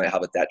level, which might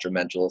have a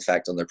detrimental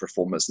effect on their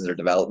performance and their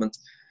development.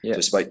 So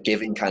it's about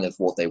giving kind of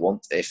what they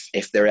want.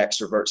 If they're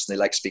extroverts and they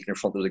like speaking in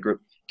front of the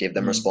group, give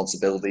them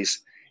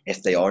responsibilities.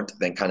 If they aren't,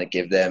 then kind of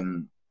give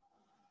them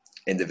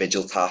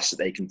individual tasks that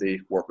they can do,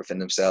 work within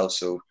themselves.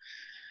 So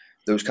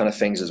those kind of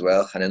things as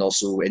well. And then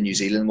also in New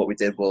Zealand, what we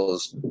did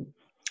was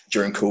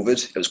during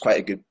COVID, it was quite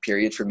a good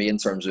period for me in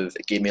terms of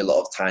it gave me a lot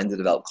of time to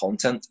develop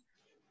content.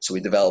 So I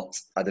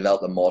developed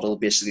a model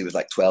basically with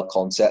like 12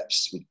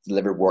 concepts. We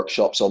delivered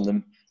workshops on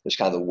them. There's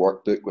kind of a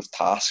workbook with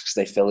tasks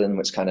they fill in,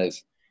 which kind of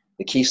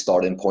the key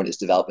starting point is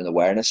developing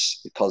awareness,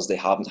 because they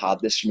haven't had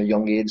this from a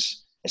young age.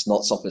 It's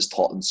not something that's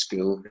taught in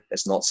school.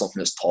 It's not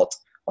something that's taught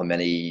on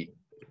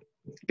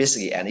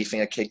basically anything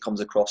a kid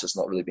comes across, it's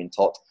not really been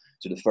taught.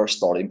 So the first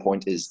starting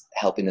point is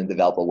helping them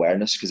develop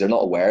awareness, because they're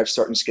not aware of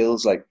certain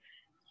skills. Like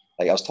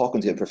I was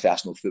talking to a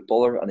professional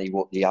footballer and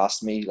he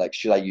asked me, like,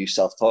 should I use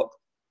self-talk?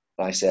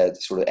 And I said,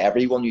 sort of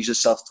everyone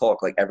uses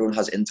self-talk. Like, everyone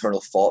has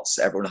internal thoughts.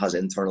 Everyone has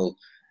internal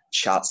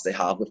chats they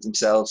have with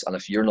themselves. And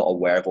if you're not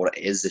aware of what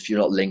it is, if you're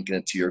not linking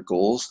it to your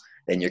goals,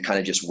 then you're kind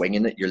of just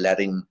winging it. You're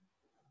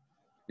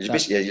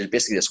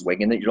basically just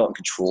winging it. You're not in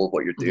control of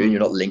what you're doing.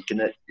 You're not linking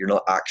it. You're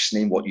not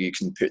actioning what you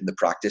can put into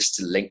practice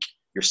to link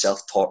your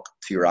self-talk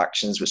to your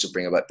actions, which will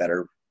bring about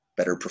better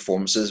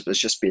performances. But it's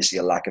just basically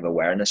a lack of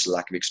awareness, a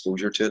lack of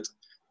exposure to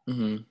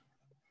it.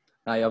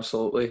 Aye,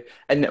 absolutely.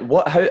 And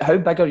how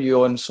big are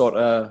you on sort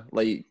of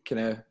like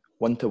kind of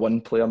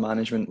one-to-one player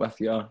management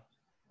with your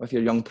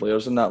young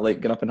players and that,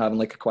 like going up and having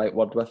like a quiet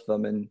word with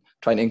them and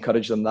trying to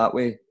encourage them that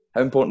way?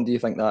 How important do you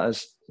think that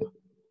is?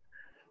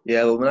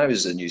 Yeah, well, when I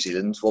was in New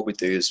Zealand, what we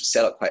do is we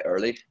set up quite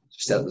early.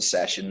 Set up the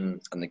session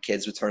and the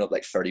kids would turn up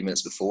like 30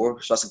 minutes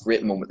before. So that's a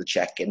great moment to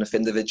check in with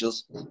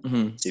individuals.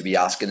 So you'd be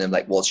asking them,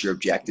 like, what's your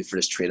objective for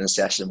this training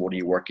session? What are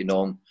you working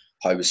on?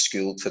 How was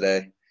school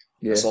today?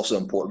 Yeah. It's also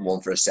an important one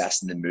for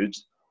assessing the mood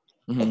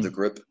of the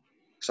group.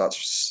 So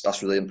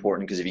that's really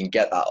important, because if you can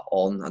get that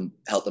on and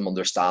help them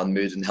understand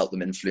mood and help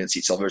them influence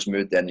each other's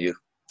mood, then you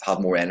have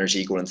more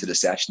energy going into the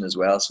session as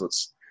well. So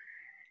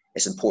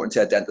it's important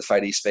to identify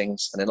these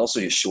things, and then also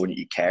you're showing that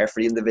you care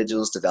for the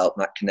individuals,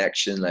 developing that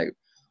connection, like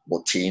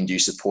what team do you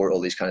support,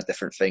 all these kind of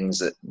different things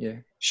that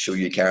show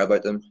you care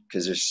about them.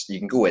 Because you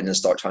can go in and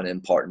start trying to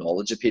impart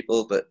knowledge of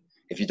people, but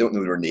if you don't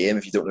know their name,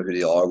 if you don't know who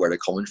they are, where they're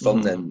coming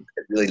from, then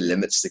it really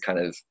limits the kind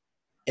of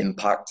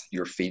impact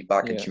your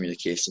feedback and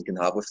communication can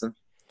have with them.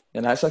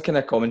 And that's a kind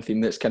of common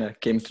theme that's kind of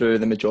came through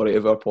the majority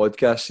of our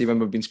podcasts. Even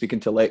we've been speaking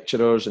to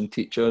lecturers and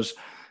teachers,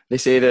 they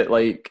say that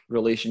like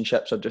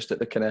relationships are just at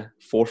the kind of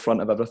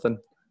forefront of everything.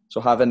 So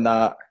having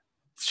that,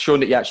 showing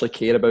that you actually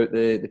care about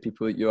the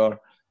people that you are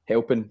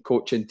helping,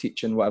 coaching,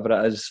 teaching, whatever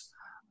it is,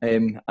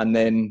 and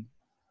then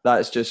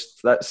that's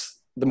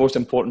the most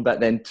important bit,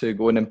 then to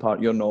go and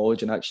impart your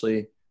knowledge and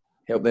actually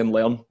help them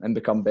learn and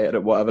become better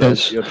at whatever it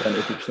is you're trying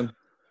to teach them.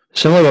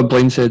 Similar to what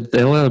Blaine said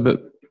earlier about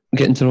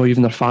getting to know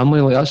even their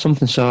family, like that's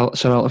something Sir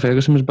Alex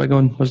Ferguson was big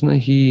on, wasn't he?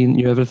 He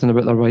knew everything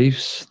about their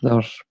wives,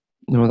 their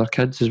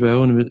kids as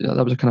well, and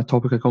that was a kind of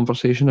topic of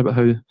conversation about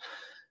how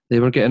they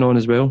were getting on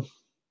as well.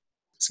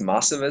 It's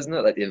massive, isn't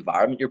it? Like the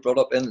environment you're brought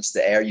up in, it's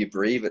the air you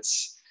breathe.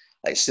 It's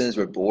like as soon as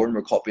we're born,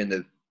 we're copying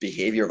the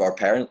behaviour of our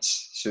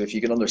parents. So if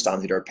you can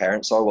understand who their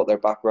parents are, what their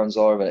backgrounds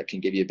are, then it can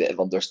give you a bit of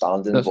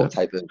understanding of what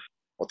type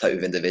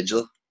of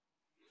individual.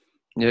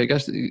 Yeah, I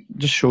guess it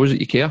just shows that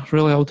you care,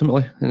 really,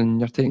 ultimately, and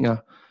you're taking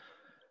a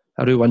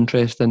real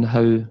interest in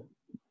how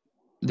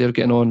they're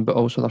getting on, but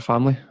also their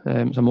family.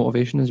 It's a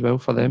motivation as well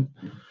for them.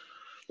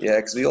 Yeah,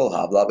 because we all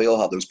have that. We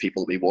all have those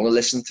people that we want to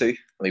listen to and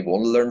we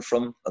want to learn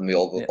from, and we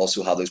all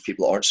also have those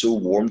people that aren't so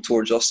warm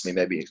towards us. We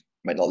maybe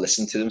might not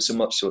listen to them so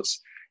much. So it's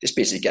just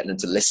basically getting them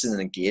to listen and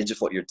engage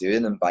with what you're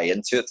doing and buy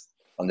into it.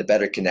 And the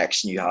better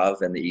connection you have,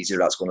 and the easier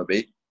that's going to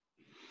be.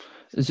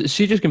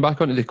 See, just going back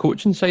onto the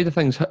coaching side of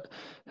things,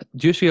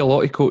 do you see a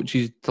lot of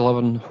coaches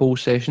delivering whole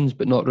sessions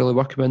but not really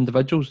working with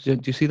individuals? Do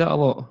you see that a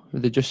lot?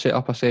 They just set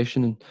up a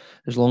session and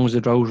as long as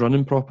the drill's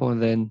running properly,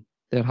 then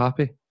they're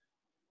happy?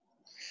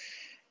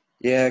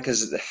 Yeah,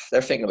 because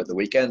they're thinking about the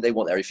weekend. They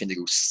want everything to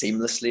go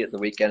seamlessly at the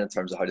weekend in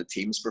terms of how the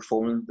team's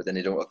performing, but then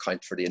they don't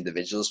account for the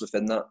individuals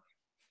within that.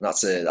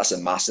 And that's a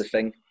massive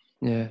thing.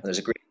 Yeah. And there's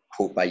a great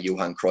quote by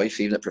Johan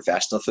Cruyff, even at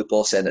professional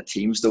football, saying that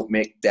teams don't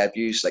make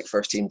debuts like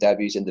first team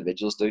debuts,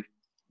 individuals do.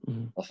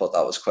 Mm-hmm. I thought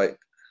that was quite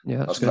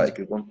quite a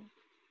good one.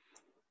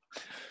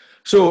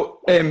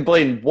 So,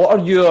 Blaine, what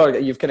are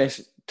you've kind of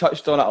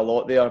touched on it a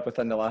lot there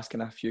within the last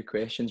kind of few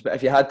questions, but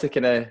if you had to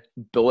kind of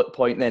bullet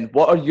point then,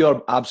 what are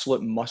your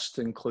absolute must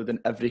to include in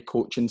every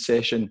coaching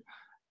session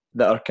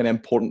that are kind of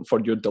important for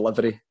your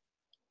delivery?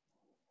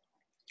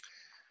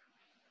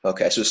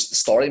 Okay, so the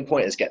starting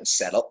point is getting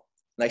set up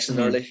nice and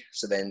Mm-hmm. early.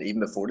 So then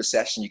even before the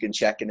session, you can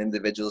check in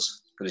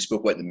individuals. Because we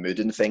spoke about the mood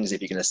and things.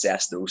 If you can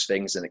assess those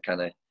things, and it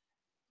kind of,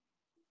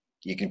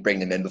 you can bring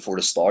them in before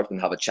the start and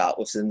have a chat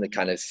with them to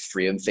kind of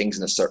frame things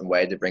in a certain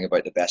way to bring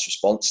about the best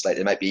response. Like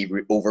they might be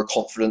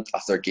overconfident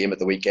after a game at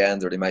the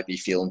weekend, or they might be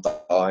feeling down,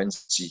 and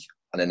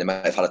then they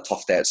might have had a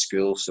tough day at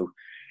school. So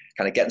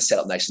kind of getting set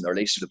up nice and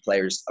early so the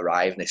players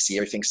arrive and they see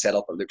everything set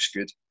up, it looks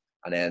good,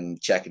 and then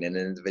checking in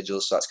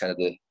individuals. So that's kind of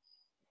the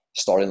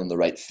starting on the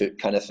right foot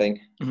kind of thing.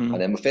 Mm-hmm.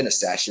 And then within a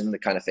session, the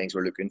kind of things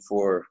we're looking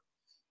for,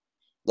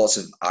 lots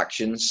of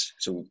actions.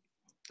 So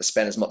to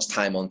spend as much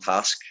time on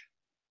task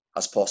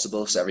as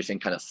possible, so everything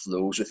kind of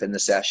flows within the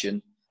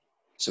session.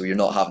 So you're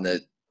not having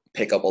to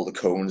pick up all the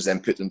cones,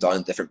 then put them down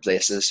in different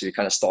places. So you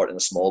kind of start in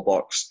a small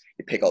box,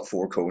 you pick up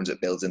 4 cones,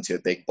 it builds into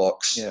a big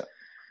box. Yeah.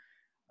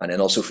 And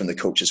then also from the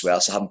coach as well.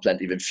 So having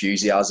plenty of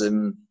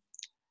enthusiasm,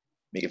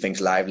 making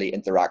things lively,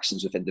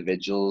 interactions with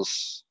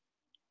individuals,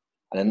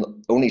 and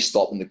then only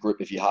stop in the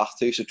group if you have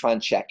to. So try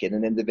and check in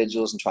on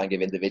individuals and try and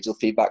give individual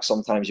feedback.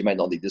 Sometimes you might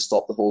not need to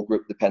stop the whole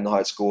group depending on how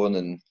it's going,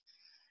 and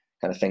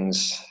kind of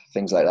things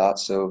like that.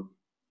 So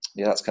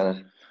yeah, that's kind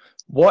of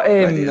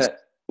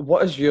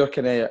what is your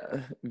kind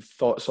of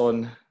thoughts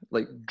on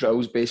like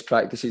drills based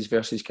practices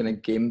versus kind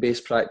of game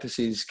based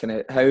practices?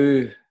 Kind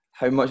of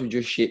how much would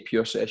you shape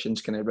your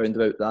sessions kind of round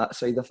about that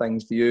side of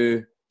things?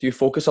 Do you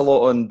focus a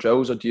lot on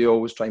drills, or do you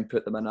always try and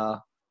put them in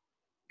a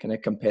kind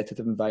of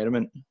competitive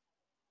environment?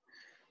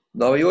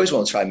 No, you always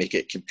want to try and make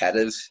it a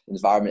competitive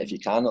environment if you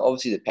can. It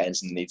obviously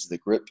depends on the needs of the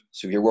group.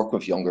 So if you're working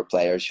with younger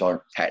players who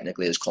aren't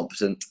technically as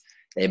competent,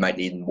 they might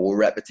need more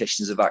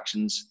repetitions of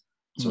actions.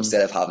 So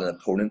instead of having an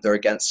opponent they're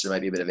against, there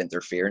might be a bit of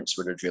interference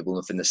where they're dribbling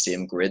within the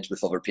same grid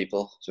with other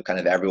people. So kind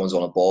of everyone's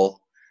on a ball.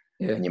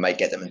 Yeah. And you might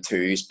get them in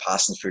twos,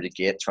 passing through the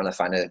gate, trying to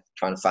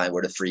find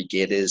where the free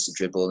gate is to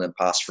dribble and then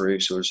pass through.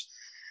 So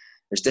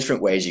there's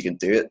different ways you can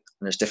do it,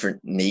 and there's different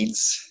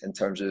needs in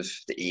terms of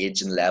the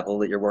age and level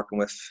that you're working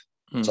with.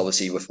 So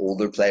obviously with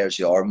older players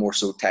who are more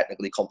so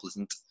technically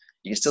competent,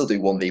 you can still do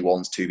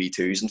 1v1s,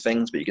 2v2s and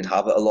things, but you can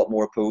have it a lot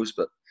more opposed.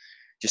 But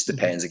just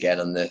depends again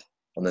on the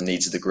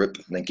needs of the group,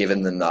 and then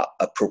giving them that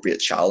appropriate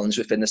challenge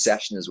within the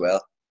session as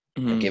well,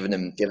 and giving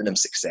them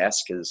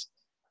success, because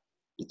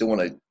you don't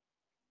want to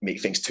make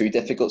things too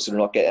difficult so they're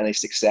not getting any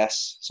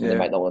success. So they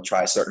might not want to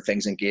try certain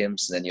things in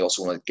games, and then you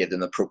also want to give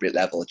them an appropriate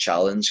level of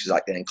challenge, because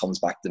that then comes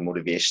back to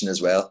motivation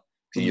as well.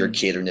 Because you're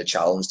catering your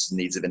challenge to the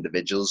needs of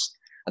individuals,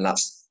 and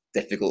that's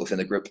difficult within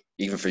the group,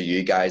 even for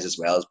you guys as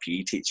well as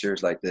PE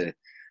teachers, like the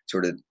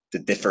sort of the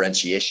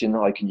differentiation.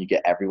 How can you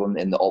get everyone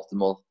in the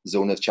optimal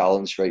zone of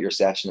challenge throughout your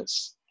session?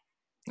 It's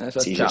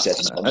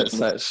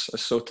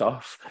so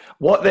tough.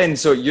 What then?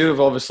 So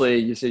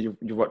you say you've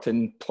worked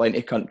in plenty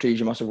of countries.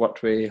 You must have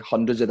worked with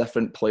hundreds of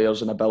different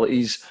players and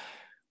abilities.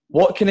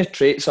 What kind of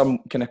traits are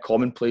kind of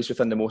commonplace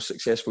within the most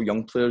successful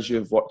young players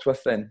you've worked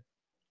with then?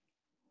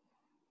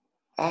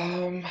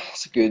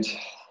 It's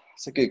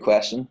a good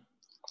question.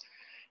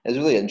 It was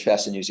really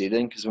interesting in New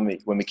Zealand, because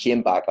when we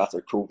came back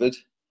after COVID,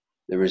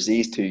 there was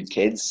these 2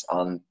 kids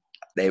and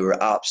they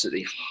were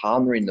absolutely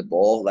hammering the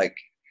ball. Like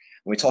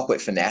when we talk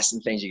about finesse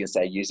and things, you can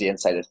say use the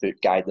inside of the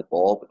foot, guide the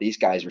ball, but these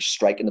guys were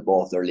striking the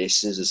ball with their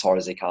laces as hard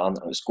as they can, and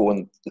it was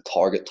going the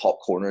target top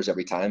corners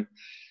every time.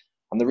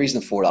 And the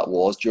reason for that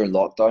was during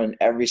lockdown,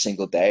 every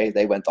single day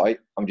they went out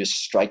and just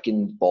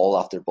striking ball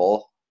after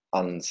ball,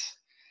 and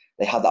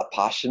they had that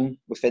passion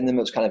within them.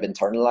 It was kind of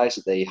internalized,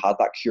 that they had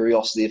that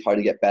curiosity of how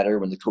to get better.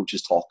 When the coach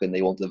was talking,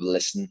 they wanted to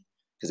listen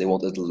because they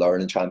wanted to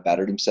learn and try and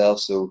better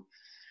themselves. So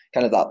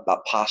kind of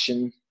that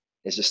passion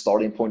is the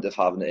starting point of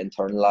having it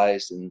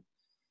internalized. And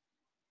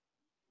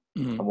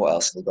what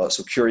else have we got?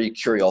 So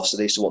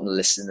curiosity, so wanting to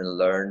listen and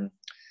learn.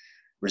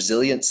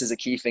 Resilience is a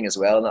key thing as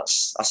well, and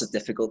that's a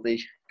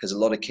difficulty, because a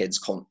lot of kids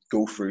can't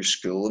go through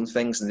school and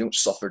things and they don't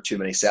suffer too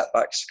many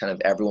setbacks. Kind of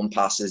everyone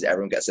passes,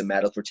 everyone gets a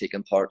medal for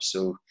taking part.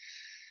 So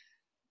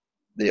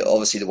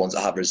obviously the ones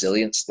that have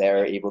resilience,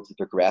 they're able to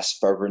progress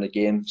further in the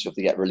game. So if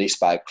they get released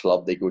by a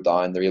club, they go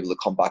down, they're able to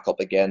come back up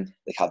again.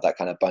 They have that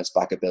kind of bounce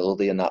back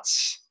ability, and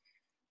that's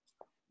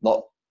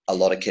not a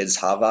lot of kids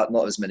have that.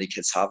 Not as many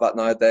kids have that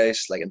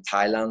nowadays. Like in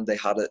Thailand, they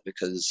had it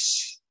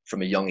because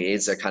from a young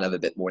age, they're kind of a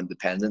bit more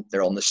independent.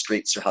 They're on the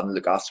streets, they're having to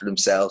look after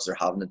themselves, they're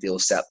having to deal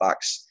with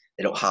setbacks.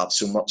 They don't have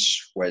so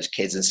much, whereas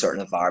kids in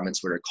certain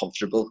environments where they're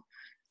comfortable,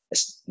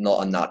 it's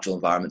not a natural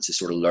environment to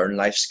sort of learn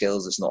life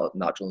skills. It's not a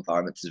natural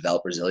environment to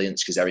develop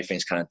resilience because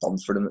everything's kind of done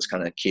for them. It's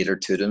kind of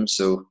catered to them.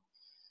 So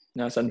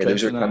That's yeah, those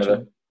are interesting. kind Actually,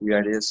 of a few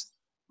ideas.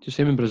 Just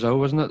same in Brazil,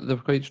 wasn't it? They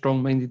were quite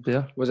strong-minded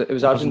there. was it? It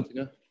was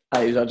Argentina.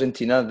 Argentina. It was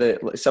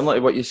Argentina. Similar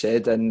to what you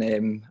said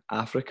in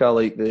Africa,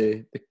 like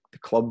the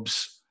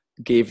clubs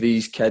gave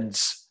these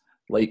kids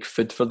like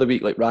food for the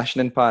week, like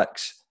rationing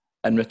packs,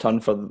 in return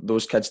for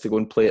those kids to go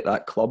and play at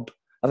that club.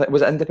 I think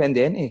was it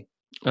Independiente?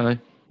 Aye.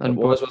 It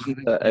was,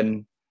 wasn't it?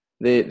 And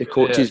the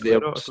coaches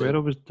there were saying,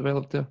 Aguero was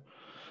developed there.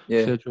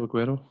 yeah, Sergio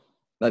Aguero.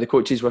 now the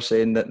coaches were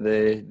saying that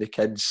the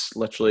kids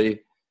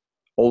literally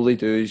all they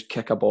do is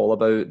kick a ball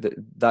about.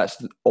 That's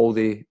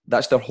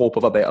their hope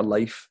of a better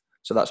life.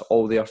 So that's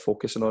all they are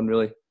focusing on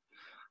really,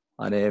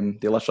 and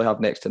they literally have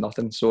next to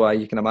nothing. So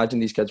you can imagine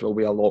these kids will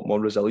be a lot more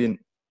resilient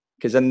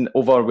because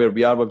over where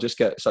we are, we've just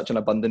got such an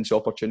abundance of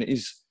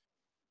opportunities,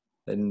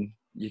 and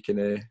you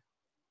can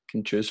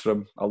choose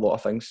from a lot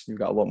of things. You've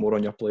got a lot more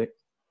on your plate.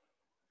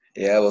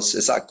 Yeah, well,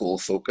 it's that goal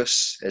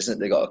focus, isn't it?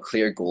 They got a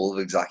clear goal of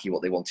exactly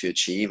what they want to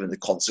achieve, and the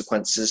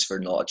consequences for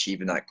not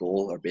achieving that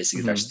goal are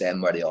basically they're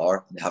staying where they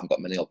are. They haven't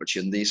got many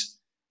opportunities.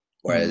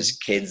 Whereas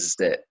kids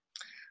that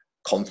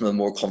come from a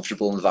more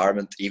comfortable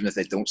environment, even if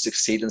they don't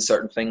succeed in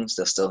certain things,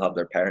 they'll still have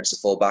their parents to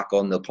fall back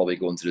on. They'll probably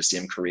go into the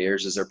same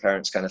careers as their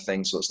parents, kind of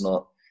thing. So it's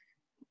not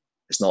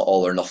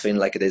all or nothing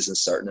like it is in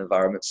certain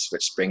environments,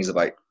 which brings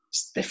about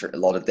a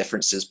lot of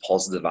differences,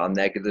 positive and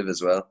negative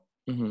as well.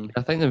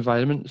 I think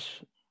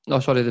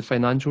the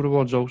financial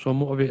rewards also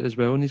motivate as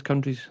well in these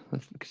countries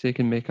because they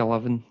can make a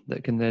living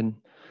that can then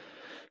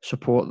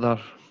support their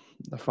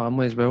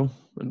family as well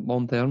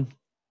long term.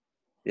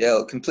 Yeah,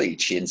 it'll completely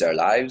change their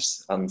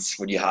lives. And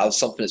when you have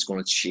something that's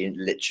going to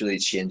literally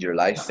change your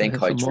life, think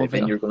how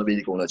driven you're going to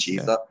be going to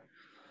achieve that.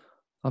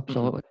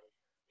 Absolutely.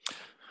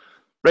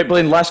 Right,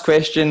 Blaine, last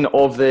question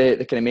of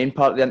the kind of main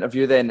part of the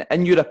interview then.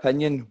 In your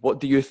opinion,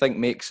 what do you think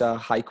makes a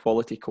high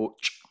quality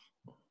coach?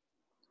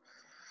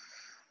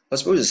 I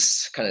suppose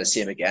it's kind of the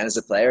same again as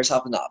the players,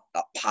 having that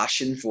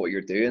passion for what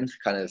you're doing,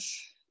 kind of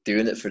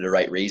doing it for the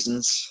right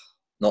reasons,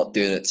 not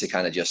doing it to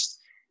kind of just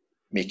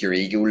make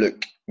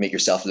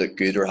yourself look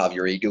good or have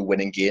your ego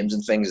winning games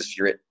and things. If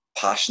you're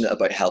passionate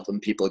about helping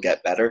people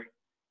get better,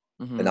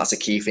 then that's a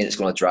key thing that's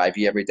going to drive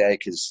you every day,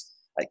 because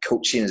like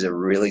coaching is a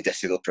really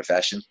difficult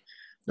profession.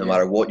 No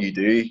matter what you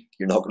do,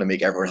 you're not going to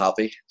make everyone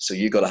happy. So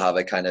you got to have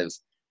a kind of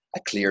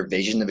a clear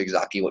vision of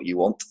exactly what you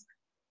want.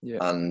 Yeah.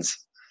 And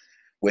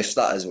with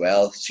that as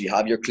well, so you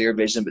have your clear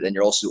vision, but then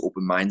you're also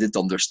open-minded to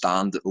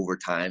understand that over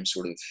time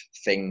sort of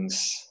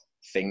things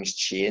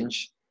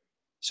change.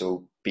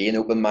 So being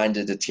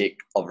open-minded to take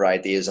other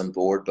ideas on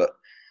board. But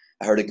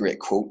I heard a great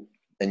quote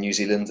in New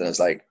Zealand, and it's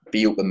like,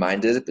 be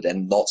open-minded, but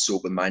then not so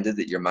open-minded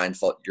that your mind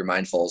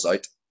falls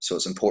out. So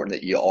it's important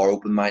that you are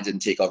open-minded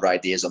and take other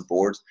ideas on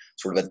board,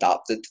 sort of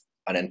adapt it,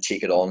 and then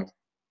take it on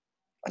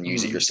and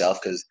use it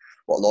yourself. Because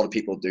what a lot of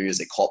people do is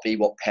they copy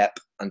what Pep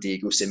and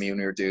Diego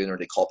Simeone are doing, or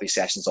they copy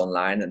sessions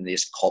online and they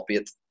just copy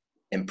it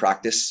in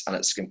practice, and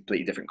it's a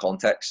completely different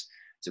context.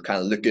 So kind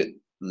of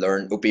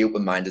learn, be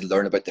open-minded,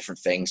 learn about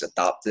different things,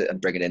 adapt it, and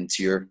bring it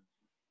into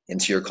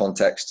your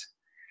context.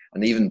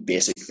 And even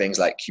basic things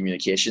like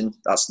communication,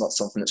 that's not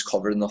something that's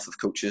covered enough with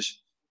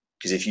coaches.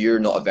 Because if you're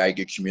not a very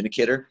good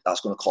communicator,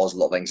 that's going to cause a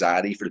lot of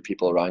anxiety for the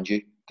people around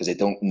you, because they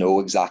don't know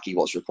exactly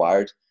what's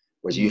required.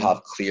 Whereas you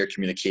have clear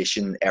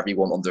communication,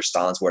 everyone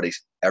understands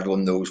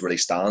everyone knows where they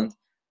stand.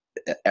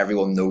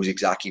 Everyone knows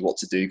exactly what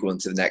to do going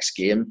into the next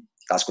game.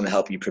 That's going to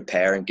help you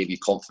prepare and give you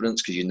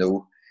confidence, because you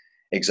know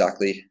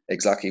exactly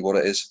what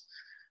it is.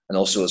 And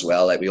also as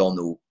well, like we all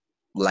know,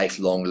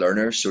 lifelong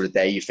learners. So the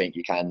day you think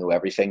you kind of know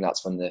everything,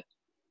 that's when the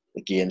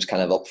game's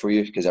kind of up for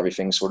you, because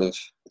everything's sort of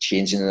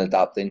changing and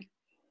adapting.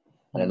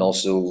 And then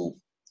also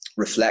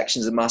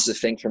reflection is a massive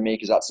thing for me,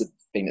 because that's the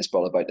thing that's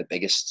brought about the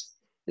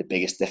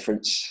biggest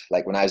difference.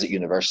 Like when I was at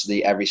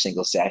university, every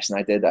single session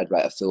I did, I'd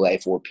write a full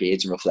A4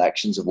 page and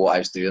reflections of what I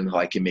was doing, how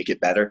I can make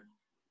it better.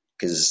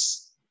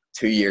 Because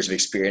 2 years of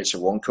experience for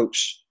one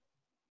coach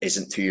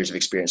isn't 2 years of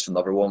experience for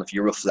another one. If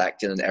you're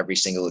reflecting on every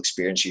single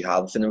experience you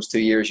have in those 2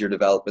 years, you're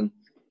developing.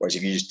 Whereas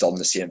if you just done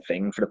the same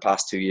thing for the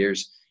past 2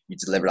 years, you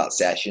deliver that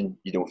session,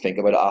 you don't think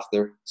about it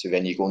after. So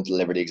then you go and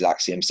deliver the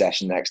exact same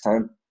session next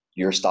time,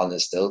 you're standing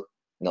still.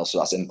 And also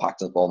that's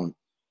impacting upon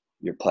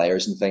your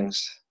players and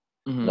things.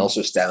 And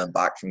also stemming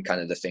back from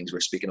kind of the things we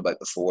were speaking about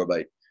before,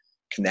 about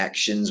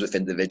connections with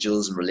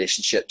individuals and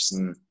relationships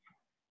and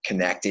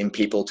connecting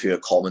people to a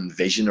common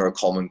vision or a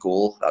common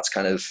goal. That's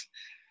kind of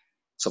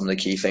some of the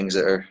key things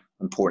that are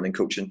important in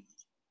coaching.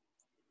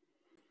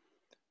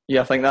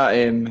 Yeah, I think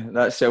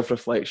that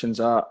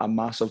self-reflection's a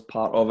massive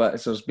part of it.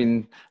 So there's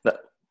been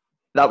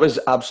that was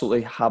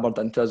absolutely hammered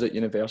into us at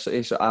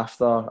university. So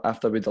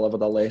after we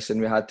delivered a lesson,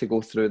 we had to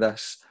go through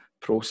this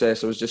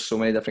process. There was just so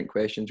many different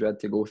questions we had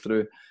to go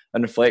through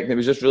and reflect. And it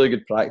was just really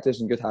good practice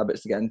and good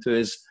habits to get into.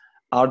 As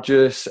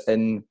arduous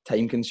and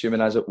time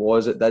consuming as it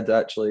was, it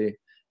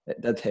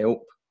did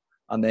help.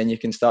 And then you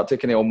can start to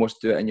kind of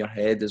almost do it in your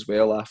head as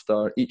well.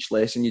 After each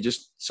lesson, you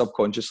just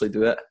subconsciously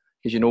do it,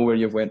 because you know where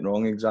you've went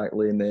wrong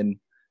exactly, and then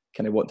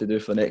kind of what to do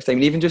for the next time.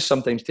 And even just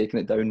sometimes taking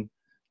it down,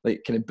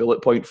 like kind of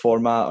bullet point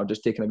format, or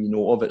just taking a wee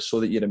note of it so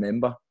that you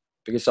remember.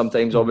 Because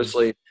sometimes,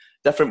 obviously,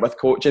 different with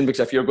coaching, because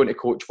if you're going to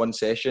coach one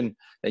session,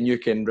 then you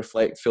can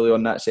reflect fully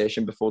on that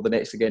session before the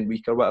next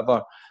week or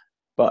whatever.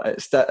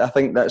 But I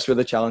think that's where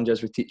the challenge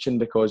is with teaching,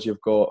 because you're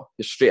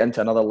straight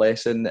into another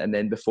lesson, and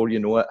then before you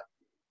know it,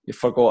 you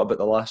forgot about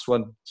the last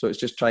one. So it's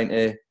just trying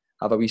to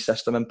have a wee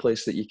system in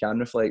place that you can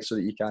reflect, so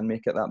that you can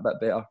make it that bit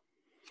better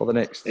for the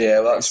next.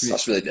 Yeah, well,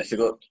 that's really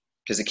difficult,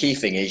 because the key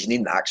thing is you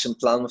need an action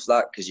plan with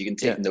that, because you can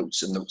take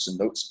notes and notes and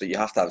notes, but you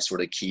have to have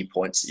sort of key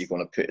points that you're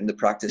going to put into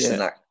practice in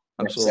that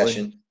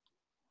session.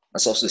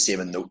 That's also the same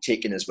in note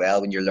taking as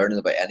well. When you're learning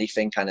about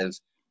anything, kind of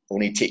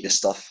only take the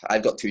stuff.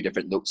 I've got 2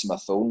 different notes on my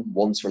phone.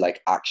 One's for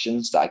like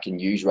actions that I can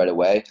use right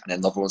away, and then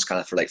another one's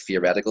kind of for like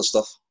theoretical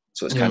stuff.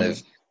 So it's kind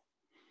of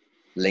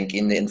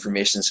linking the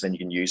information so then you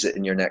can use it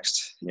in your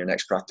next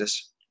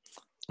practice.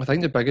 I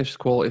think the biggest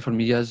quality for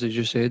me is, as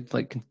you said,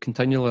 like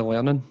continually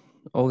learning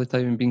all the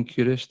time and being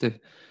curious to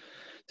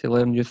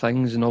learn new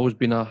things, and always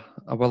being a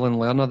willing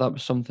learner. That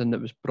was something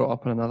that was brought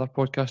up in another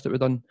podcast that we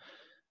done.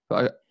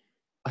 But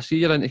I see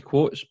you're into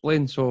quotes,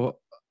 Blaine, so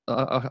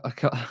I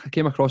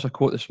came across a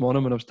quote this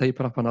morning when I was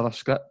typing up another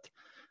script,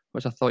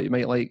 which I thought you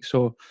might like.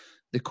 So,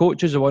 the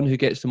coach is the one who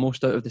gets the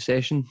most out of the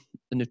session,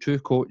 and the true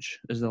coach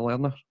is the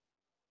learner.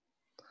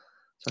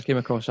 So I came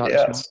across that this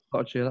morning. I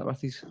thought I'd share that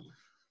with you.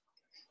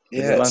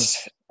 Yeah,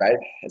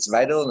 it's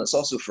vital, and it's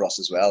also for us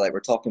as well. Like,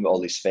 we're talking about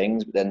all these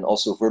things, but then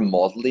also if we're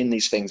modelling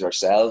these things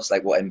ourselves,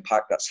 like what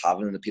impact that's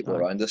having on the people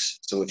around us.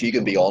 So if you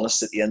can be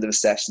honest at the end of a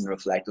session and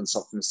reflect on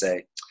something and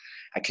say,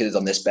 I could have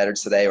done this better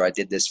today, or I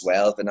did this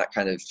well, then that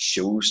kind of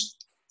shows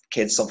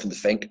kids something to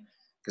think.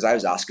 Because I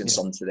was asking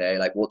some today,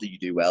 like, what did you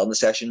do well in the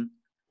session?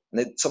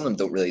 And some of them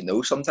don't really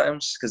know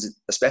sometimes, because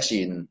especially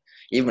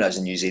even when I was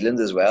in New Zealand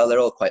as well, they're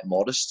all quite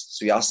modest.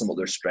 So you ask them what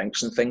their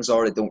strengths and things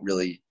are, they don't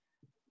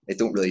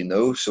really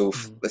know. So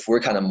if we're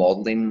kind of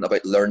modeling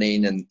about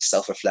learning and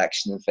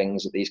self-reflection and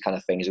things, these kind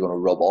of things are going to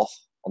rub off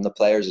on the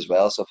players as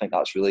well. So I think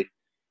that's really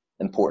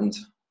important.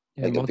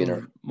 Yeah, like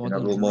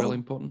modeling is really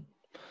important.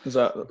 Is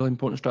that a really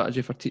important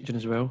strategy for teaching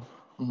as well?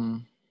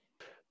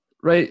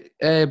 Right,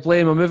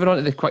 Blaine, we're moving on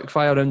to the quick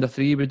fire round of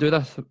 3. We do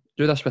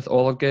this with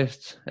all our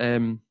guests.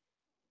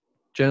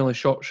 Generally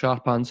short,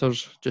 sharp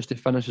answers just to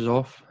finish us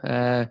off.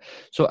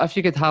 So if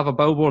you could have a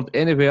billboard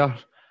anywhere,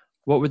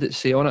 what would it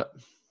say on it?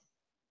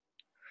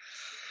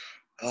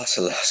 Oh,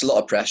 so it's a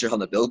lot of pressure on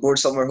the billboard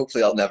somewhere.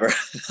 Hopefully I'll never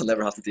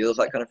have to deal with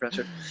that kind of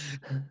pressure.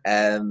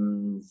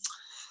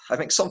 I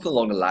think something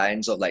along the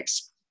lines of like,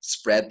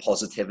 spread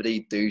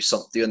positivity, do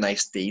a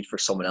nice deed for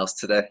someone else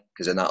today,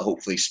 because then that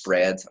hopefully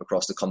spread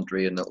across the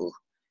country, and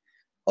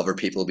other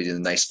people will be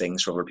doing nice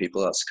things for other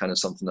people. That's kind of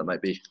something that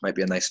might be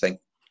a nice thing.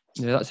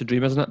 Yeah, that's a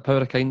dream, isn't it? Power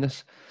of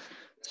kindness.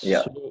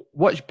 Yeah. So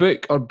which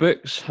book or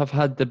books have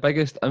had the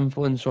biggest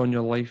influence on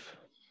your life?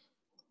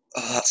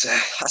 Oh,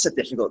 that's a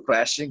difficult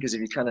question, because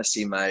if you kind of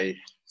see my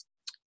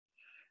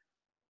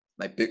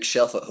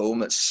bookshelf at home,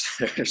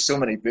 there's so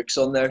many books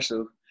on there,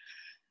 so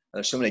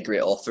there's so many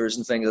great authors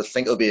and things. I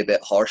think it'll be a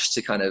bit harsh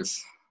to kind of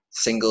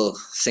single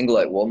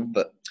out one,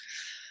 but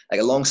like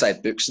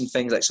alongside books and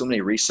things, like so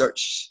many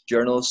research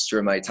journals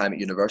during my time at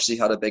university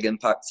had a big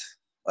impact.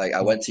 Like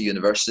I went to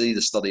university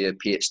to study a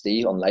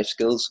PhD on life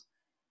skills,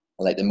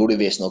 and like the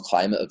motivational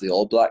climate of the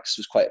All Blacks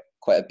was quite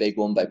a big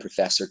one by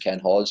Professor Ken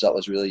Hodge. That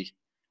was really,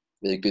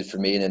 really good for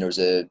me. And then there was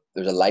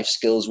a life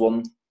skills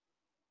one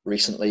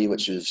recently,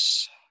 which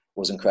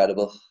was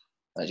incredible.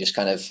 And it just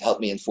kind of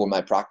helped me inform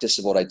my practice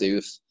of what I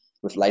do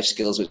with life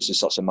skills, which is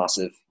such a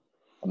massive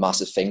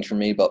thing for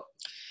me. But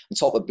on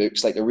top of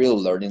books, like the real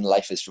learning in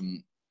life is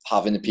from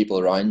having the people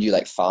around you,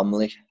 like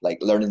family, like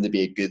learning to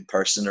be a good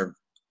person, or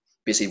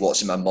basically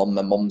watching my mum.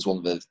 My mum's one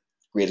of the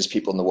greatest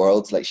people in the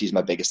world. Like, she's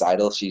my biggest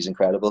idol. She's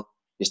incredible.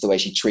 Just the way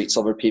she treats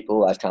other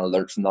people, I've kind of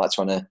learned from that,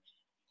 trying to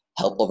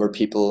help other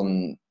people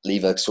and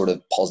leave a sort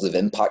of positive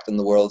impact in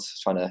the world,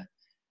 trying to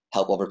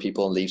help other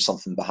people and leave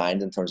something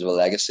behind in terms of a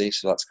legacy.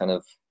 So that's kind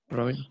of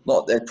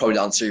not probably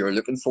the answer you were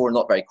looking for.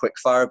 Not very quick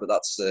fire, but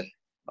that's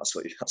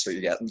what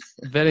you're getting.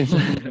 Very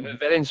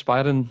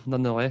inspiring,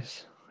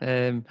 nonetheless.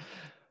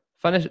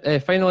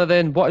 Finally,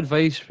 then, what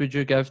advice would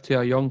you give to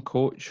a young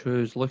coach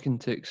who's looking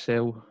to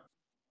excel?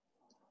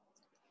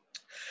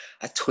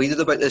 I tweeted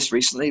about this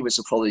recently, which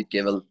will probably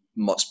give a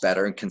much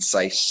better and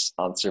concise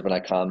answer than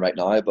I can right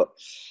now, but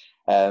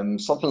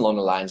something along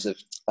the lines of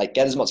like,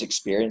 get as much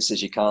experience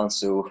as you can.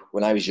 So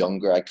when I was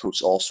younger, I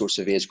coached all sorts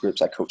of age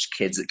groups. I coached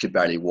kids that could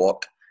barely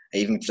walk,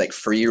 even like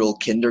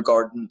 3-year-old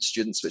kindergarten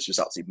students, which was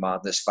absolutely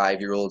madness.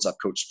 5-year-olds.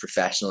 I've coached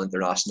professional,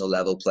 international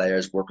level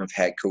players, working with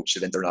head coach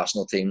of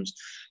international teams,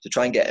 to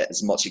try and get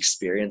as much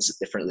experience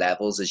at different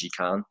levels as you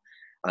can.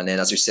 And then,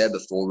 as we said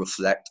before,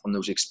 reflect on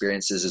those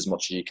experiences as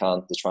much as you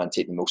can to try and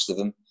take the most of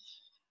them,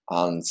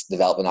 and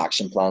developing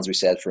action plans, we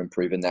said, for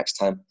improving next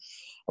time.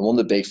 And one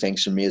of the big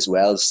things for me as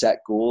well is set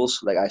goals.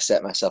 Like, I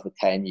set myself a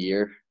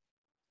 10-year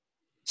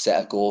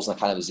set of goals, and I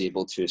kind of was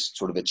able to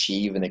sort of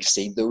achieve and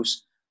exceed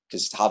those,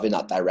 because having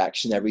that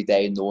direction every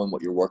day, knowing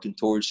what you're working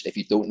towards, if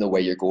you don't know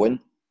where you're going,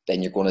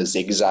 then you're going to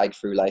zigzag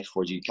through life,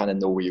 where you kind of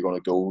know where you're going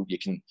to go. You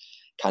can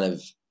kind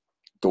of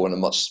go in a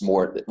much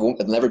more, it'll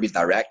never be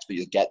direct, but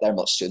you'll get there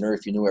much sooner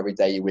if you know every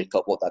day you wake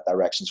up what that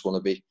direction's going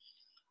to be.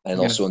 And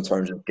also in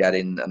terms of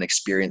getting an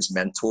experienced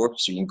mentor,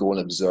 so you can go and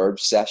observe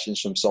sessions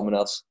from someone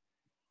else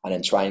and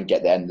then try and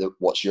get them to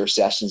watch your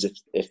sessions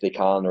if they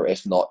can, or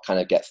if not, kind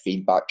of get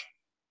feedback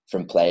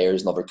from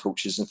players and other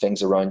coaches and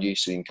things around you,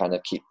 so you can kind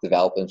of keep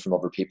developing from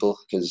other people.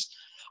 Because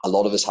a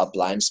lot of us have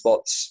blind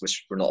spots,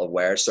 which we're not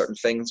aware of certain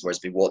things, whereas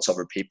if we watch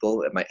other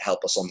people, it might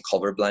help us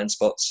uncover blind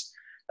spots.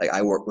 Like,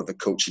 I worked with a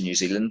coach in New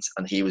Zealand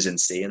and he was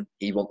insane.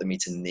 He wanted me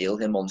to nail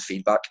him on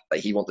feedback.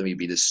 Like, he wanted me to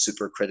be this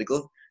super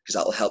critical, because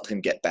that'll help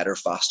him get better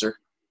faster.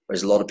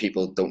 Whereas a lot of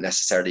people don't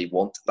necessarily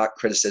want that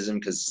criticism,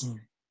 because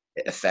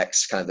it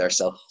affects kind of their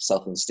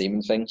self-esteem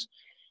and things.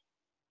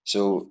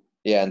 So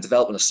yeah, and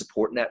developing a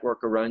support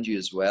network around you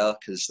as well,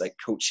 because like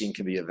coaching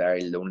can be a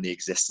very lonely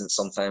existence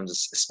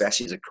sometimes,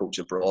 especially as a coach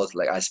abroad.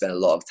 Like, I spend a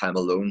lot of time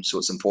alone, so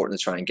it's important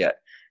to try and get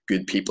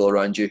good people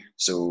around you,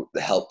 so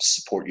they help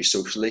support you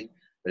socially,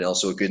 but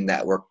also a good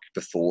network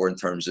before, in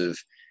terms of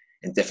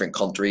in different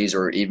countries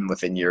or even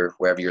within your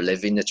wherever you're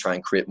living, to try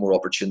and create more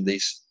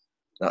opportunities.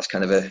 That's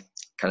kind of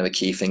a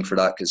key thing for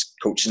that, because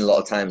coaching a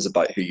lot of times is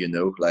about who you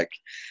know. Like,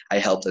 I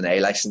helped an A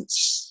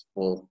license.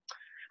 Well,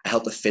 I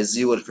helped a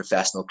physio at a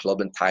professional club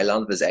in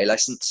Thailand with his A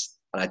license,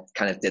 and I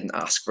kind of didn't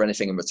ask for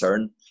anything in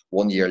return.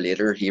 1 year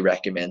later, he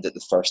recommended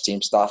the first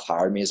team staff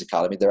hire me as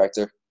academy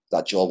director.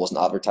 That job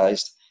wasn't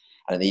advertised.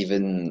 And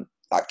even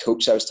that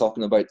coach I was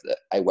talking about,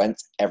 I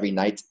went every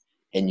night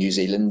in New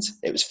Zealand.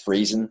 It was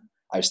freezing.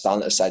 I was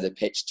standing at the side of the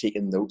pitch,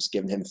 taking notes,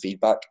 giving him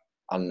feedback.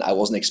 And I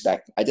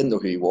didn't know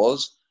who he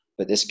was,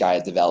 but this guy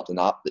had developed an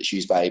app that's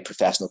used by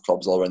professional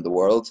clubs all around the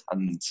world.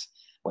 And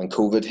when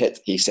COVID hit,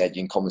 he said,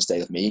 "You can come and stay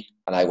with me."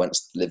 And I went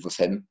to live with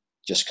him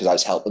just because I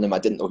was helping him. I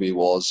didn't know who he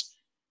was.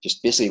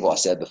 Just basically what I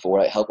said before,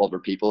 I help other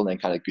people and then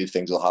kind of good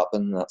things will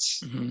happen. That's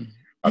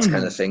kind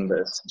of the thing. But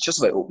it's just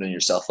about opening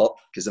yourself up,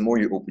 because the more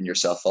you open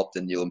yourself up,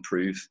 then you'll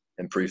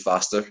improve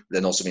faster.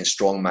 Then also being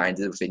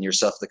strong-minded within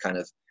yourself to kind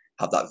of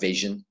have that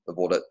vision of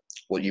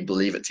what you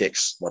believe it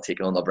takes, while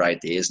taking on other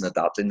ideas and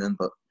adapting them.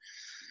 But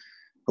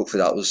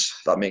hopefully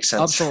that makes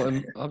sense.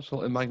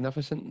 Absolutely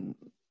magnificent.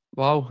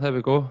 Wow, there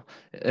we go.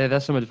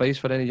 There's some advice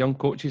for any young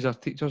coaches or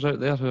teachers out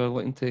there who are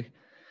looking to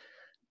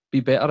be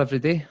better every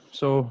day.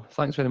 So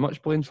thanks very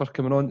much, Blaine, for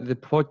coming on to the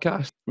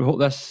podcast. We hope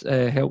this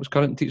helps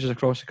current teachers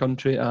across the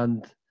country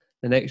and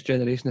the next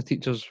generation of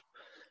teachers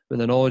with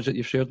the knowledge that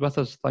you've shared with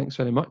us. Thanks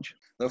very much.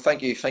 No,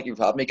 thank you for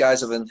having me,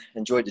 guys. I've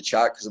enjoyed the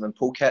chat, because I'm in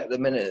Phuket at the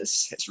minute.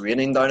 It's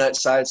raining down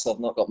outside, so I've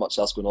not got much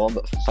else going on,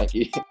 but thank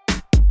you.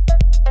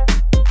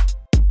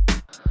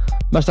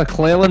 Mr.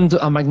 Cleland,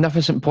 a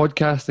magnificent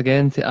podcast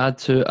again to add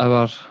to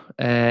our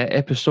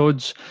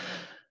episodes.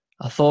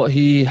 I thought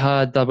he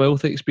had a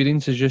wealth of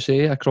experience, as you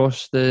say,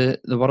 across the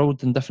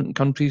world in different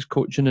countries,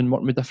 coaching and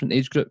working with different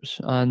age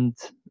groups, and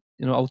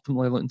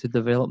ultimately looking to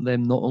develop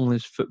them not only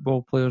as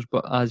football players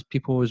but as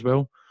people as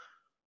well.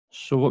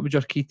 So what would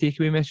your key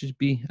takeaway message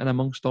be in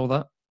amongst all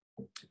that?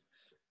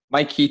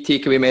 My key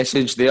takeaway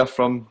message there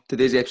from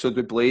today's episode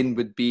with Blaine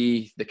would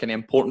be the kind of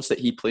importance that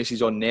he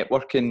places on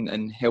networking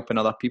and helping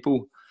other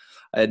people.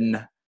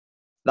 And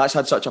that's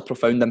had such a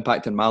profound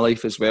impact in my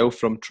life as well,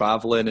 from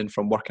travelling and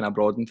from working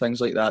abroad and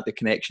things like that, the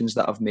connections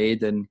that I've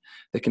made and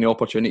the kind of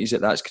opportunities that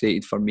that's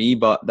created for me.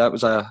 But that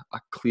was a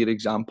clear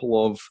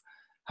example of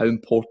how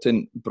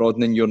important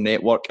broadening your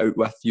network out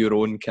with your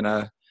own kind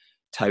of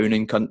town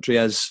and country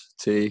is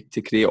to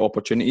create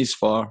opportunities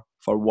for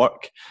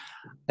work.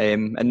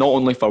 And not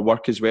only for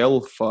work as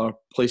well, for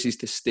places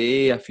to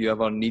stay if you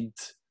ever need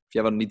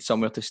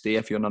somewhere to stay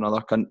if you're in another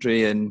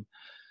country. And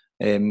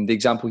the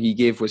example he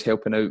gave was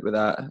helping out with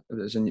that. It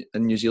was in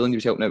New Zealand. He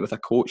was helping out with a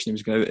coach, and he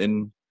was going out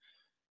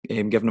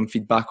and giving him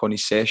feedback on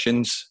his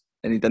sessions,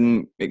 and he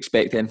didn't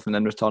expect anything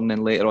in return.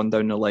 And later on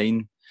down the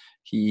line,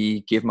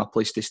 he gave him a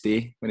place to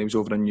stay when he was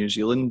over in New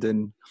Zealand.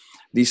 And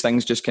these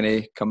things just kind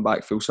of come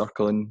back full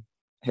circle and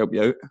help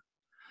you out.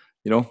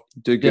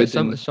 Do good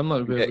and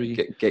similar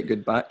get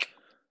good back.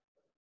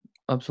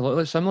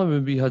 Absolutely. Similar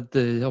when we had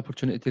the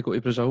opportunity to go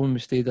to Brazil, and we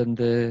stayed in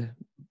the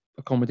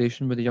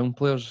accommodation with the young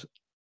players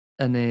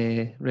in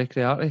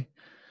Recreati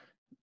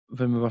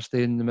when we were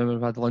staying. Remember,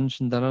 we had lunch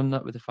and dinner and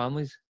that with the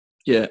families.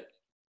 Yeah.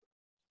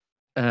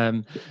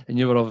 And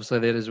you were obviously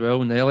there as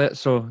well, and Elliot.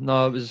 So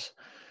no, it was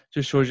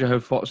just shows you how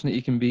fortunate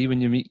you can be when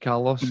you meet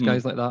Carlos,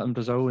 guys like that in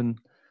Brazil, and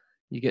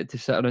you get to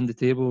sit around the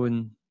table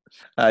and.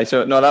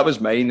 So no, that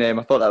was mine.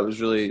 I thought that was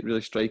really,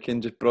 really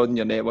striking. Just broaden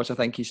your networks. I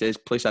think he says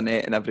place a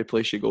net in every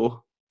place you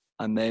go,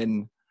 and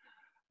then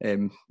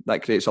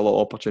that creates a lot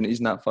of opportunities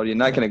in that for you. And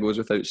that kind of goes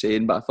without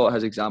saying. But I thought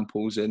his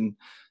examples and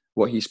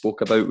what he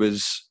spoke about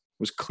was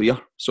clear.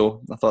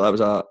 So I thought that was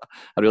a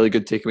really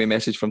good takeaway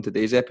message from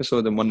today's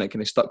episode, and one that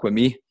kind of stuck with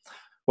me.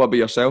 What about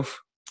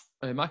yourself?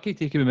 My key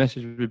takeaway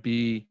message would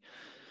be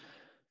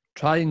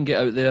try and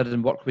get out there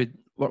and work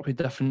with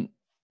different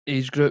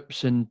age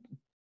groups and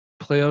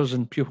players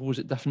and pupils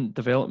at different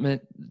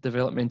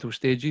developmental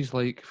stages.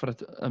 Like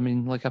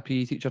like a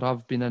PE teacher,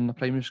 I've been in a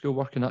primary school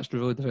working. That's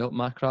really developed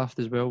my craft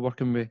as well,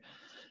 working with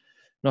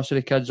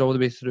nursery kids all the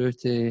way through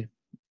to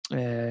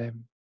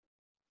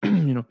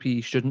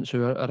PE students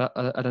who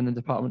are in the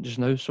department just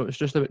now. So it's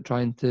just about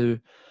trying to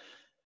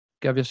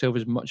give yourself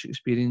as much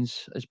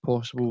experience as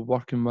possible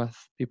working with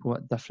people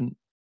at different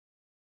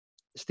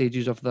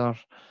stages of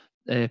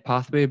their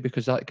pathway,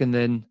 because that can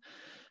then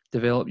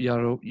develop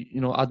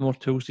add more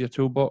tools to your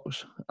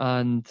toolbox,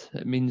 and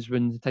it means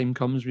when the time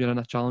comes when you're in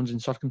a challenging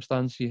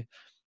circumstance,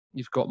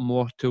 you've got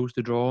more tools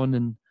to draw on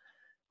and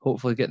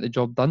hopefully get the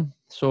job done.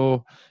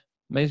 So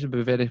mine would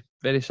be very,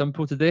 very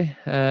simple today.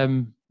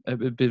 It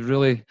would be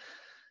really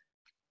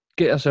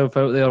get yourself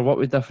out there, work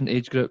with different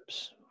age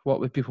groups,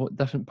 work with people at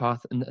different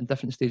and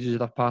different stages of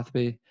their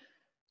pathway,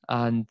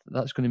 and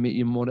that's going to make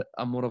you more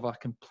of a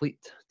complete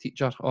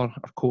teacher or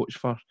coach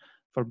for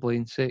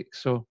Blaine's sake.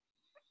 So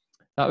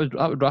that would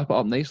wrap it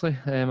up nicely.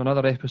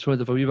 Another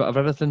episode of A Wee Bit of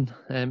Everything.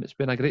 It's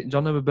been a great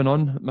journey we've been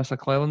on, Mr.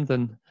 Cleland,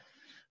 and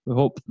we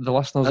hope the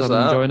listeners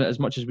are enjoying it as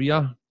much as we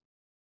are.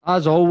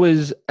 As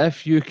always,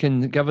 if you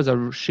can give us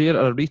a share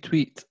or a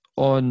retweet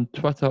on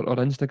Twitter or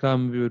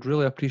Instagram, we would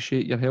really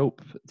appreciate your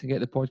help to get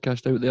the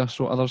podcast out there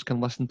so others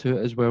can listen to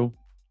it as well.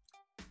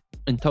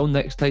 Until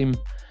next time,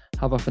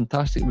 have a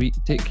fantastic week,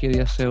 take care of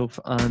yourself,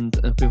 and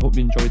we hope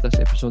you enjoyed this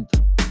episode.